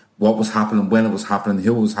right? What was happening, when it was happening,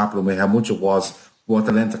 who was happening with, how much it was, what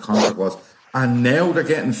the length of contract was. And now they're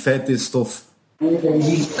getting fed this stuff a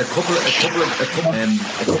couple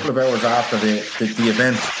of hours after the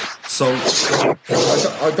event. So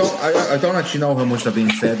I don't actually know how much they're being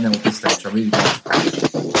fed now at this stage. I really don't.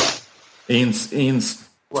 Ian's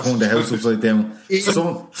throwing the house upside down.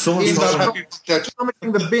 Someone's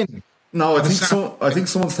in the bin. No, I think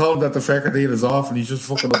someone's told him that the Fecker deal is off and he's just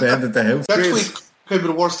fucking abandoned the house. Next week could be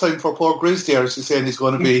the worst time for poor Grizz there, as he's saying he's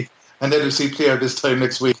going to be an LFC player this time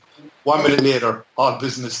next week. 1 minute later, all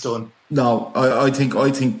business done. No, I think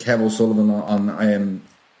Kev O'Sullivan on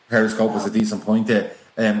Periscope was a decent point there.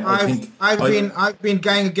 I've been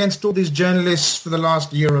going against all these journalists for the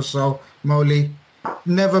last year or so, Molly.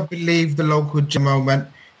 Never believed the local moment.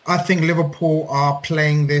 I think Liverpool are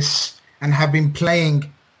playing this and have been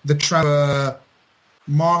playing the transfer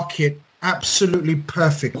market absolutely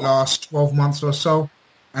perfect last 12 months or so.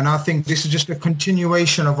 And I think this is just a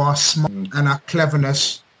continuation of our smart and our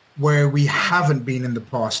cleverness where we haven't been in the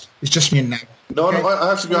past. It's just me now. No, I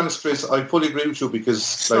have to be honest, Chris. I fully agree with you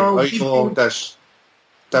because I know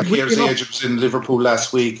that Pierre's agent was in Liverpool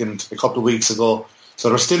last week and a couple of weeks ago, so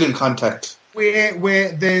they're still in contact.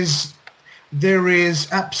 Where there is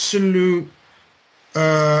absolute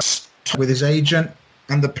with his agent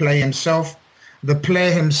and the player himself. The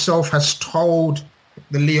player himself has told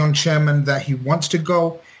the Lyon chairman that he wants to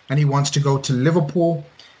go and he wants to go to Liverpool.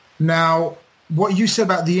 Now, what you said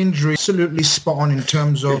about the injury, absolutely spot on in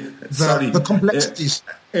terms of the complexities.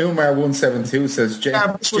 Umar 172 says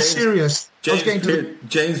this was serious.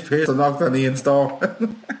 James Pearce knocked on Ian's door.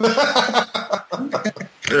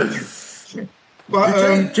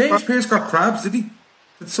 But, James Pearce got crabs, did he?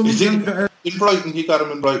 Did someone in Brighton? He got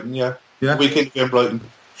him in Brighton, yeah. Weekend in Brighton.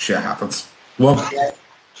 Shit happens. Well,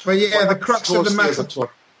 but yeah, the crux of the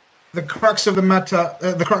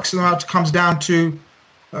matter comes down to,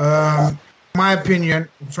 my opinion,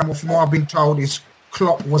 from what I've been told, is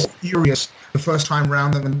Klopp was furious the first time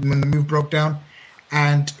round when the move broke down,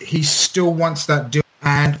 and he still wants that deal,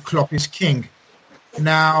 and Klopp is king.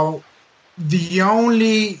 Now, the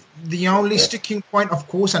only sticking point, of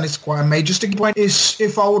course, and it's quite a major sticking point, is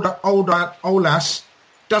if Olas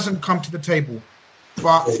doesn't come to the table.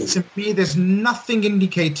 But to me, there's nothing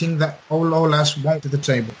indicating that Olas won't to the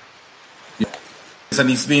table. Yeah. And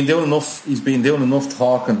he's been doing enough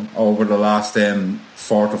talking over the last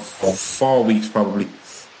 4 weeks probably.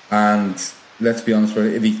 And let's be honest with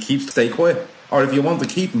it, if he keeps to stay quiet, or if you want to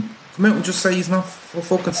keep him, come out and just say he's not for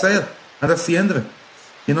fucking sale, and that's the end of it.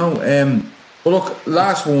 You know. But look,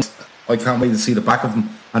 last one, I can't wait to see the back of him,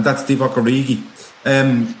 and that's Divock Origi.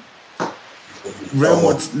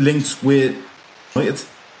 Rumours links with United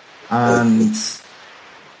and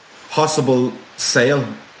possible sale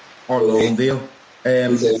or loan deal,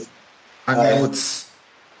 and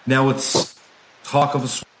now it's talk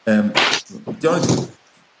of the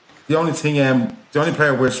only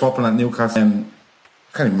player we're swapping at Newcastle. I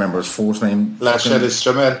can't even remember his first name. Lascelles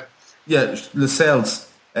Jamel. Yeah, Lascelles.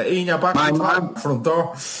 Ian, you're back front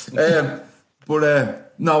door.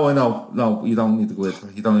 No, you don't need to go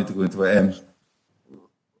into it.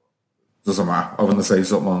 Doesn't matter. I'm going to say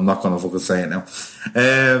something. I'm not going to fucking say it now.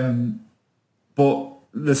 But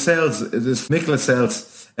Lascelles, this Nick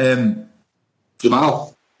Lascelles.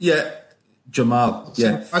 Jamal. Yeah, Jamal.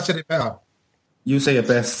 Yeah, I said it better. You say it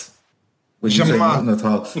best. When you say nothing at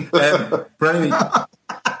all. But anyway,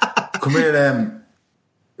 come here.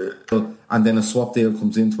 And then a swap deal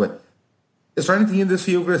comes into it. Is there anything in this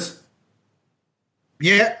for you, Chris?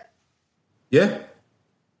 Yeah. Yeah?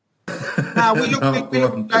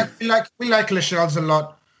 We like Lascelles a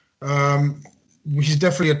lot. He's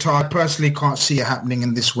definitely a target. I personally can't see it happening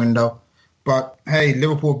in this window. But, hey,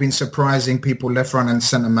 Liverpool have been surprising people left, right and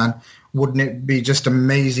centre, man. Wouldn't it be just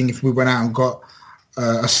amazing if we went out and got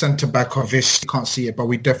a centre-back of this. Can't see it, but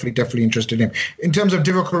we're definitely interested in him. In terms of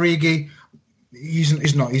Divock Origi,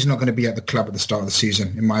 he's not going to be at the club at the start of the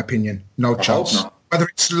season, in my opinion. No chance. Whether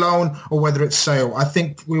it's loan or whether it's sale. I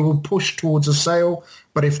think we will push towards a sale,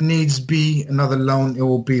 but if needs be another loan, it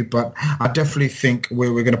will be. But I definitely think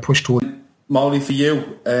we're going to push towards... Molly, for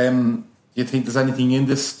you, do you think there's anything in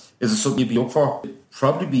this? Is it something you'd be up for? It'd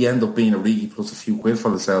probably end up being Origi plus a few quid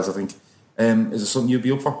for the sales, I think. Is it something you'd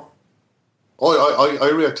be up for? I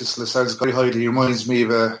rate this Lascelles very highly. He reminds me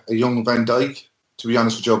of a young Van Dijk, to be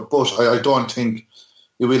honest with you. But I don't think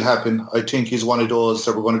it will happen. I think he's one of those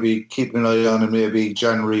that we're going to be keeping an eye on in maybe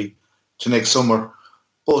January to next summer.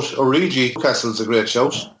 But Origi, Newcastle's a great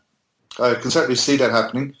shout. I can certainly see that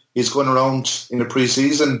happening. He's going around in the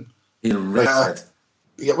pre-season. He'll rest.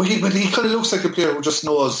 Yeah, well, he kind of looks like a player who just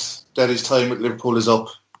knows that his time with Liverpool is up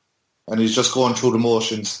and he's just going through the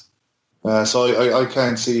motions. So I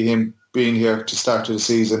can't see him being here to start of the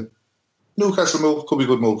season. Newcastle move could be a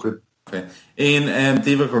good move for him. Okay. In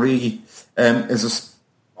Divock Origi,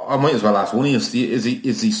 I might as well ask one of you, is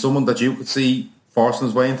he someone that you could see forcing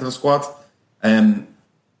his way into the squad?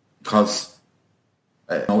 Because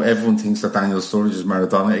everyone thinks that Daniel Sturridge is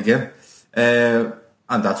Maradona again.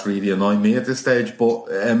 And that's really annoying me at this stage. But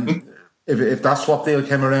if that swap deal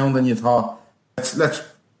came around and you thought, let's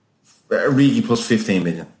Origi plus 15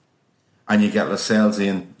 million, and you get Lascelles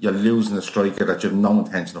in, you're losing a striker that you have no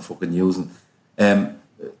intention of fucking using.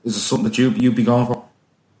 Is it something that you'd be going for?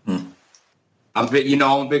 I'm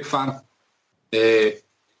a big fan.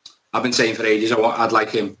 I've been saying for ages I'd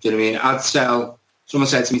like him. Do you know what I mean? I'd sell. Someone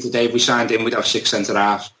said to me today, if we signed him, we'd have 6 centre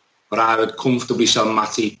halves. But I would comfortably sell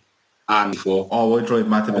Matty and 4. Oh, I'd drive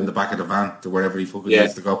Matty in the back of the van to wherever he fucking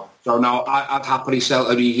needs to go. So no, I'd happily sell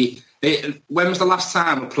Origi. When was the last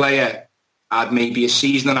time a player had maybe a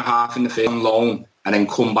season and a half in the first on loan and then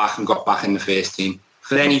come back and got back in the first team?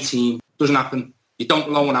 For any team, doesn't happen. You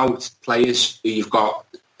don't loan out players who you've got.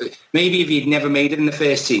 Maybe if you'd never made it in the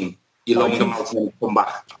first team, you loan them out and then come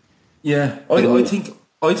back. Yeah, I think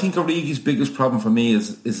Origi's biggest problem for me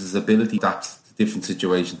is his ability to adapt to different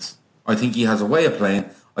situations. I think he has a way of playing.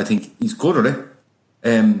 I think he's good at it.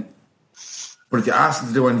 But if you ask him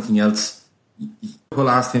to do anything else, people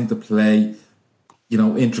asked him to play,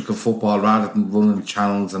 intricate football rather than running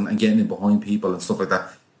channels and getting in behind people and stuff like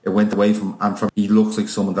that. It went away from he looks like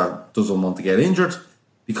someone that doesn't want to get injured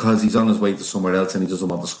because he's on his way to somewhere else and he doesn't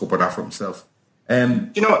want to scupper that for himself.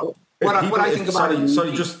 Do you know what I think about it?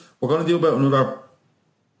 Sorry, we're going to do about another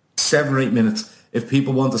 7 or 8 minutes. If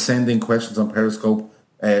people want to send in questions on Periscope,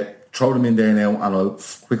 throw them in there now and I'll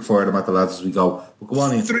quick fire them at the lads as we go. But go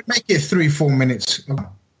on in. Make it 3-4 minutes.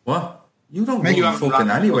 What? You don't make it fucking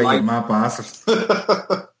anyway, you mad bastard.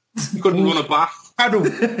 You couldn't run a bath. I do.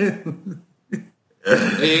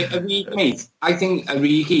 Mate, I think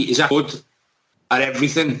Origi is good at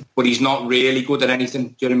everything, but he's not really good at anything.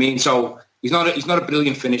 Do you know what I mean? So he's not a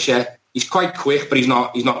brilliant finisher. He's quite quick, but he's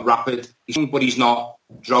not rapid. But he's not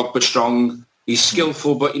Drogba strong. He's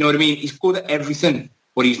skillful, but you know what I mean? He's good at everything,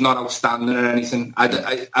 but he's not outstanding at anything.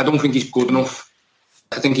 I don't think he's good enough.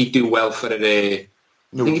 I think he'd do well for it.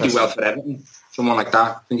 I think he'd do well for Everton. Someone like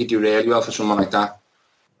that. I think he'd do really well for someone like that.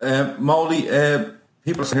 Molly,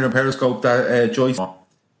 people are saying on Periscope that Joyce,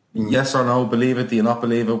 yes or no, believe it, do you not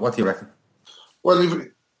believe it? What do you reckon? Well,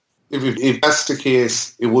 if that's the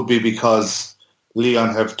case, it would be because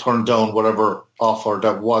Leon have turned down whatever offer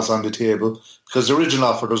that was on the table. Because the original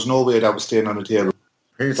offer, there's no way that was staying on the table.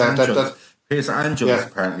 Pierce Angel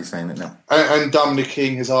apparently saying it now. And Dominic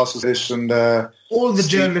King has also said, and all the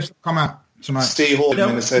journalists have come out tonight. Stay home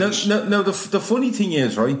in a sense. No, the funny thing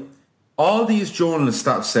is, right, all these journalists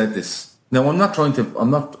that have said this. Now, I'm not going into,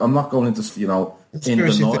 in denial.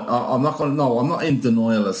 I'm not in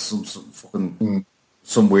denial as some fucking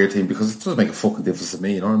some weird thing because it doesn't make a fucking difference to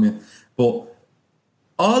me. You know what I mean? But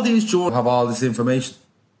all these journalists have all this information.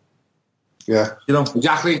 Yeah,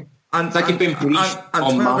 exactly. And like you've been briefed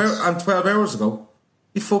and 12 hours ago,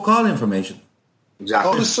 you fuck all information.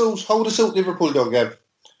 Exactly. How would it suit Liverpool, though, Gav?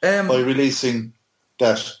 By releasing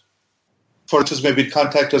that, for instance, maybe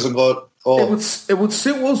contact us and go. Oh, it would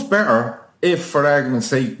suit us better if, for argument's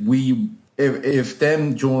sake, if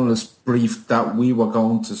them journalists briefed that we were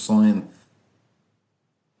going to sign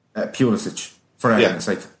Pulisic, for argument's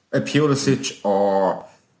sake, Pulisic or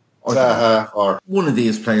one of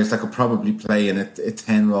these players that could probably play in a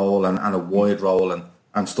 10 role and a wide role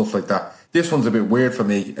and stuff like that. This one's a bit weird for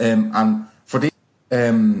me. And for the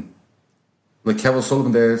like Kevin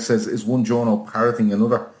Sullivan there says, is one journal parroting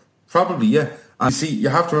another? Probably, yeah. And you see, you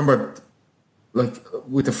have to remember, like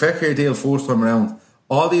with the Fekir deal first time around,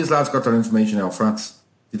 all these lads got their information out of France.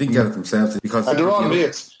 They didn't get it themselves because and they're all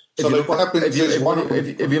mates. So like what happens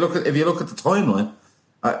if you look at the timeline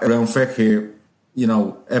around Fekir,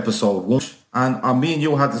 episode 1, and me and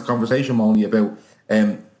you had this conversation, Moni, about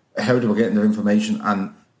how they were getting their information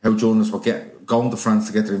and how journalists were going to France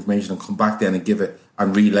to get their information and come back then and give it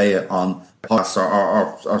and relay it on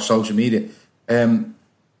podcasts or social media.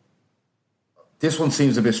 This one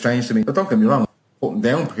seems a bit strange to me. But don't get me wrong, putting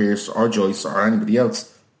down Pearce or Joyce or anybody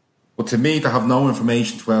else. But to me, to have no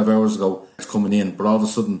information 12 hours ago it's coming in, but all of a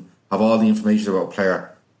sudden have all the information about a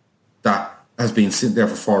player that has been sitting there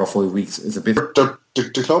for 4 or 5 weeks is a bit...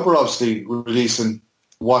 The club are obviously releasing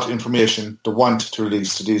what information they want to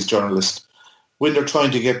release to these journalists. When they're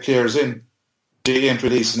trying to get players in, they ain't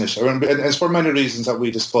releasing it. And it's for many reasons that we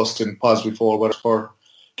discussed in POS before, whether for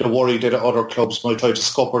the worry that other clubs might try to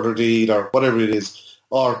scupper their deal or whatever it is,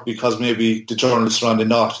 or because maybe the journalists are on the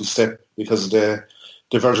naughty step because of the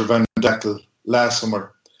Virgil van Dijk last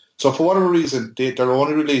summer. So for whatever reason, they're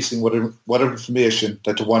only releasing whatever information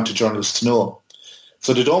that they want the journalists to know.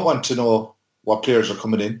 So they don't want to know what players are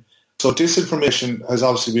coming in. So this information has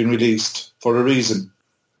obviously been released for a reason.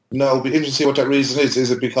 Now, it'll be interesting to see what that reason is.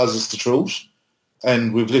 Is it because it's the truth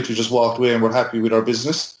and we've literally just walked away and we're happy with our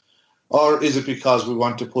business? Or is it because we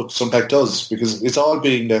want to put some back does? Because it's all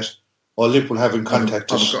being that Liverpool haven't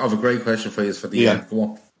contacted us. I have a great question for you for the end. Go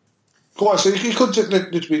on. So you could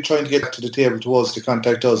literally be trying to get to the table to us to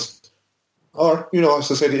contact us. Or,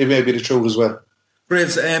 as I said, it may be the truth as well.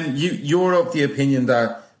 Graves, you're of the opinion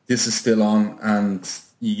that this is still on and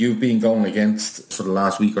you've been going against for the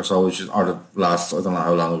last week or so, or the last, I don't know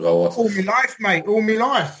how long ago it was. All my life, mate. All my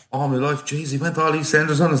life. Jeez, he went all these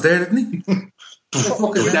senders on us there, didn't he?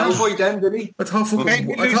 Delvoy then, did he? I thought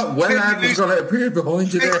Wellard was going to appear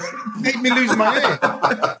behind you there. Made me lose my hair.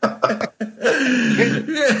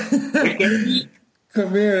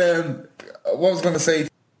 Come here. What I was going to say,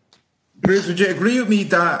 Bruce, would you agree with me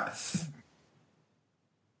that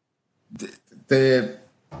the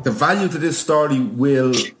value to this story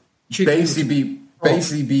will basically be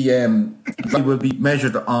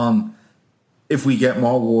measured on if we get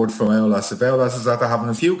more word from Aulas. If Aulas is after having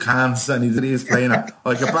a few cans and he's playing it,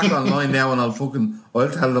 I'll get back online now and I'll tell them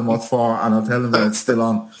what's for and I'll tell them that it's still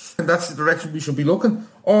on. And that's the direction we should be looking.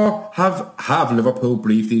 Or have Liverpool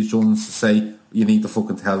brief these journalists to say you need to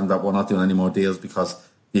fucking tell them that we're not doing any more deals because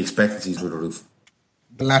the expectancies are through the roof.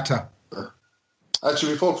 The latter.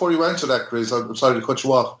 Actually, before you answer that, Chris, I'm sorry to cut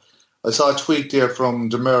you off. I saw a tweet there from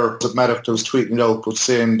the mayor of Maddock that was tweeting out but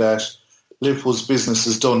saying that Liverpool's business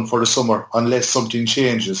is done for the summer unless something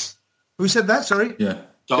changes. Who said that? Sorry? Yeah.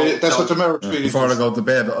 That's what the mayor tweeted. Before I go to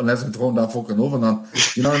bed, unless I turn that fucking oven on.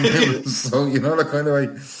 You know what I mean? So, that kind of way.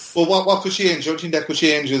 Well, what could change? Do you think that could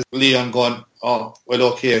change is Leon going, oh,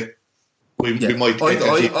 well, okay, we might take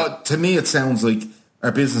that. To me, it sounds like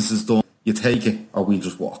our business is done. You take it or we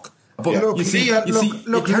just walk. But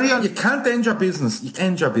you can't end your business. You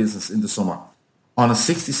end your business in the summer on a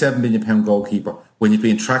 £67 million goalkeeper when you've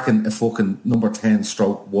been tracking a fucking number 10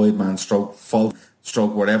 stroke, wide man stroke, fault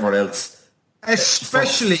stroke, whatever else.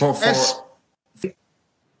 Especially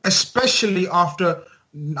after,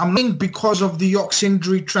 because of the Ox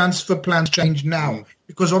injury, transfer plans change now.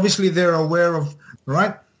 Because obviously they're aware of,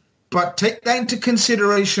 right? But take that into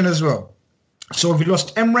consideration as well. So we've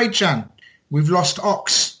lost Emre Can. We've lost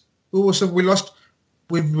Ox. Who else have we lost?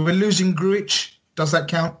 We're losing Grujic. Does that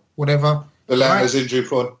count? Whatever. Lallana's injury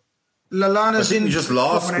prone. Lallana's injury. We just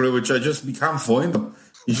lost Grujic. We can't find him.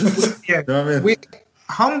 You know what I mean?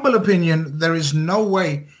 Humble opinion, there is no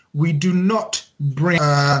way we do not bring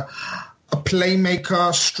a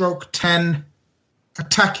playmaker, stroke 10,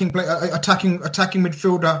 attacking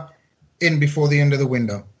midfielder in before the end of the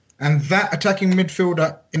window. And that attacking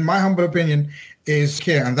midfielder, in my humble opinion, is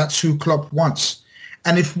here, and that's who Klopp wants.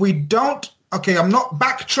 And if we don't, okay, I'm not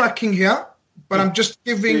backtracking here, but I'm just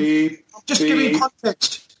giving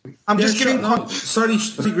context. Sorry,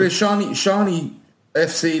 Shawnee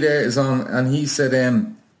FC there is on, and he said,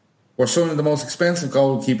 we're signing the most expensive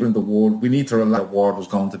goalkeeper in the world. We need to rely Ward was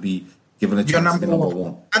going to be given a chance to be number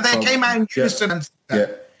one. And they came out and used it and said that.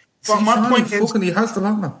 Yeah. But my point is, he has the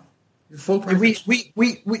lot now. If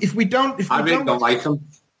we don't like him.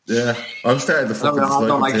 Yeah, I'm starting to fucking I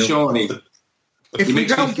don't like Shawnee. He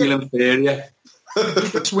makes me feel inferior.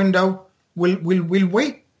 This window, we'll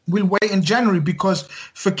wait. We'll wait in January because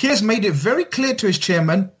Fekir's made it very clear to his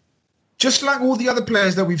chairman, just like all the other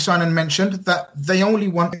players that we've signed and mentioned, that they only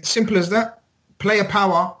want, simple as that, player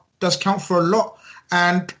power does count for a lot.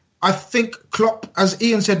 And I think Klopp, as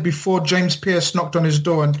Ian said before, James Pearce knocked on his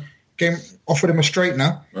door and offered him a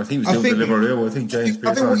straightener. I think he was doing delivery. I think James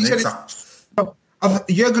Pearce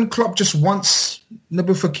Jurgen Klopp just wants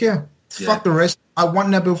Nabil Fekir. Fuck the rest. I want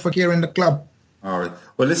Nabil Fekir in the club. All right.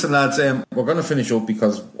 Well, listen, lads, we're going to finish up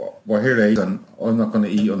because we're here to eat, and I'm not going to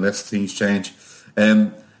eat unless things change.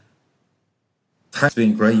 Thanks for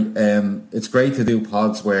being great. It's great to do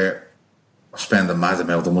pods where we spend a mad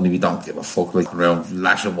amount of money. We don't give a fuck, like, around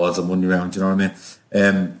lashing wads of money around, you know what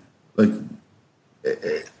I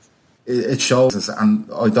mean? It shows us,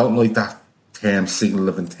 and I don't like that term signal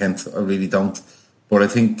of intent. I really don't. But I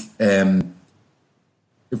think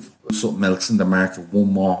if something else in the market,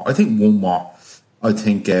 one more. I think we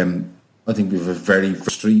have a very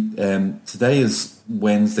street. Today is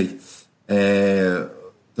Wednesday. The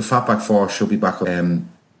Fatback 4 should be back up.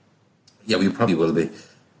 We probably will be.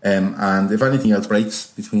 And if anything else breaks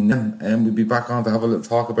between them, we'll be back on to have a little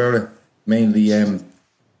talk about it. Mainly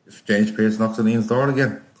if James Pearce knocks on Ian's door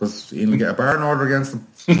again, because Ian will get a bar order against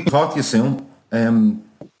him. Talk to you soon.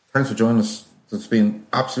 Thanks for joining us. There's been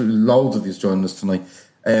absolutely loads of you joining us tonight.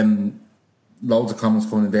 Loads of comments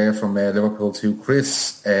coming in there from Liverpool to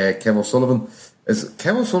Chris, Kev O'Sullivan.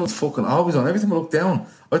 Kev O'Sullivan's fucking always on everything. We look down.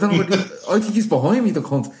 I don't know. I think he's behind me. The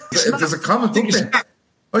cunt. There's a comment up there.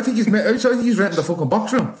 I think he's renting the fucking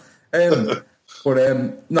box room.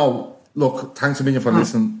 No. Look, thanks a million for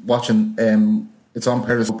listening, watching. It's on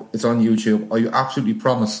Periscope. It's on YouTube. I absolutely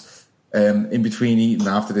promise. In between eating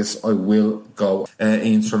after this, I will go.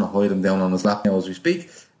 Ian's trying to hide him down on his lap now as we speak.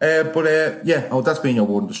 That's been your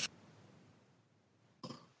word.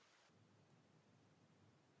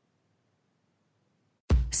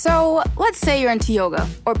 So, let's say you're into yoga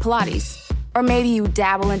or Pilates, or maybe you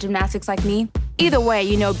dabble in gymnastics like me. Either way,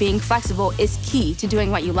 you know being flexible is key to doing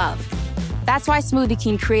what you love. That's why Smoothie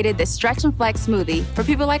King created this Stretch and Flex smoothie for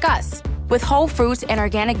people like us, with whole fruits and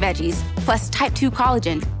organic veggies, plus type 2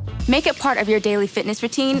 collagen. Make it part of your daily fitness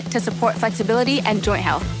routine to support flexibility and joint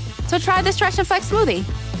health. So try the Stretch and Flex smoothie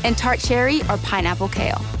in tart cherry or pineapple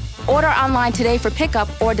kale. Order online today for pickup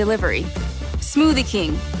or delivery. Smoothie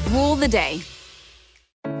King, rule the day.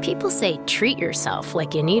 People say treat yourself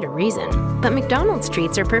like you need a reason, but McDonald's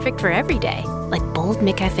treats are perfect for every day. Like bold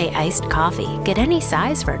McCafe iced coffee. Get any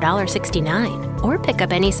size for $1.69. Or pick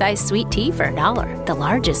up any size sweet tea for $1. The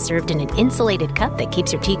largest served in an insulated cup that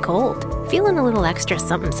keeps your tea cold. Feeling a little extra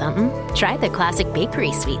something something? Try the classic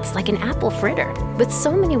bakery sweets like an apple fritter. With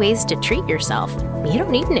so many ways to treat yourself, you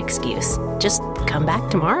don't need an excuse. Just come back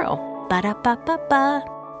tomorrow.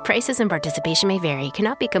 Ba-da-ba-ba-ba. Prices and participation may vary.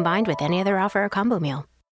 Cannot be combined with any other offer or combo meal.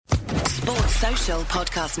 Sports Social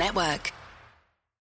Podcast Network.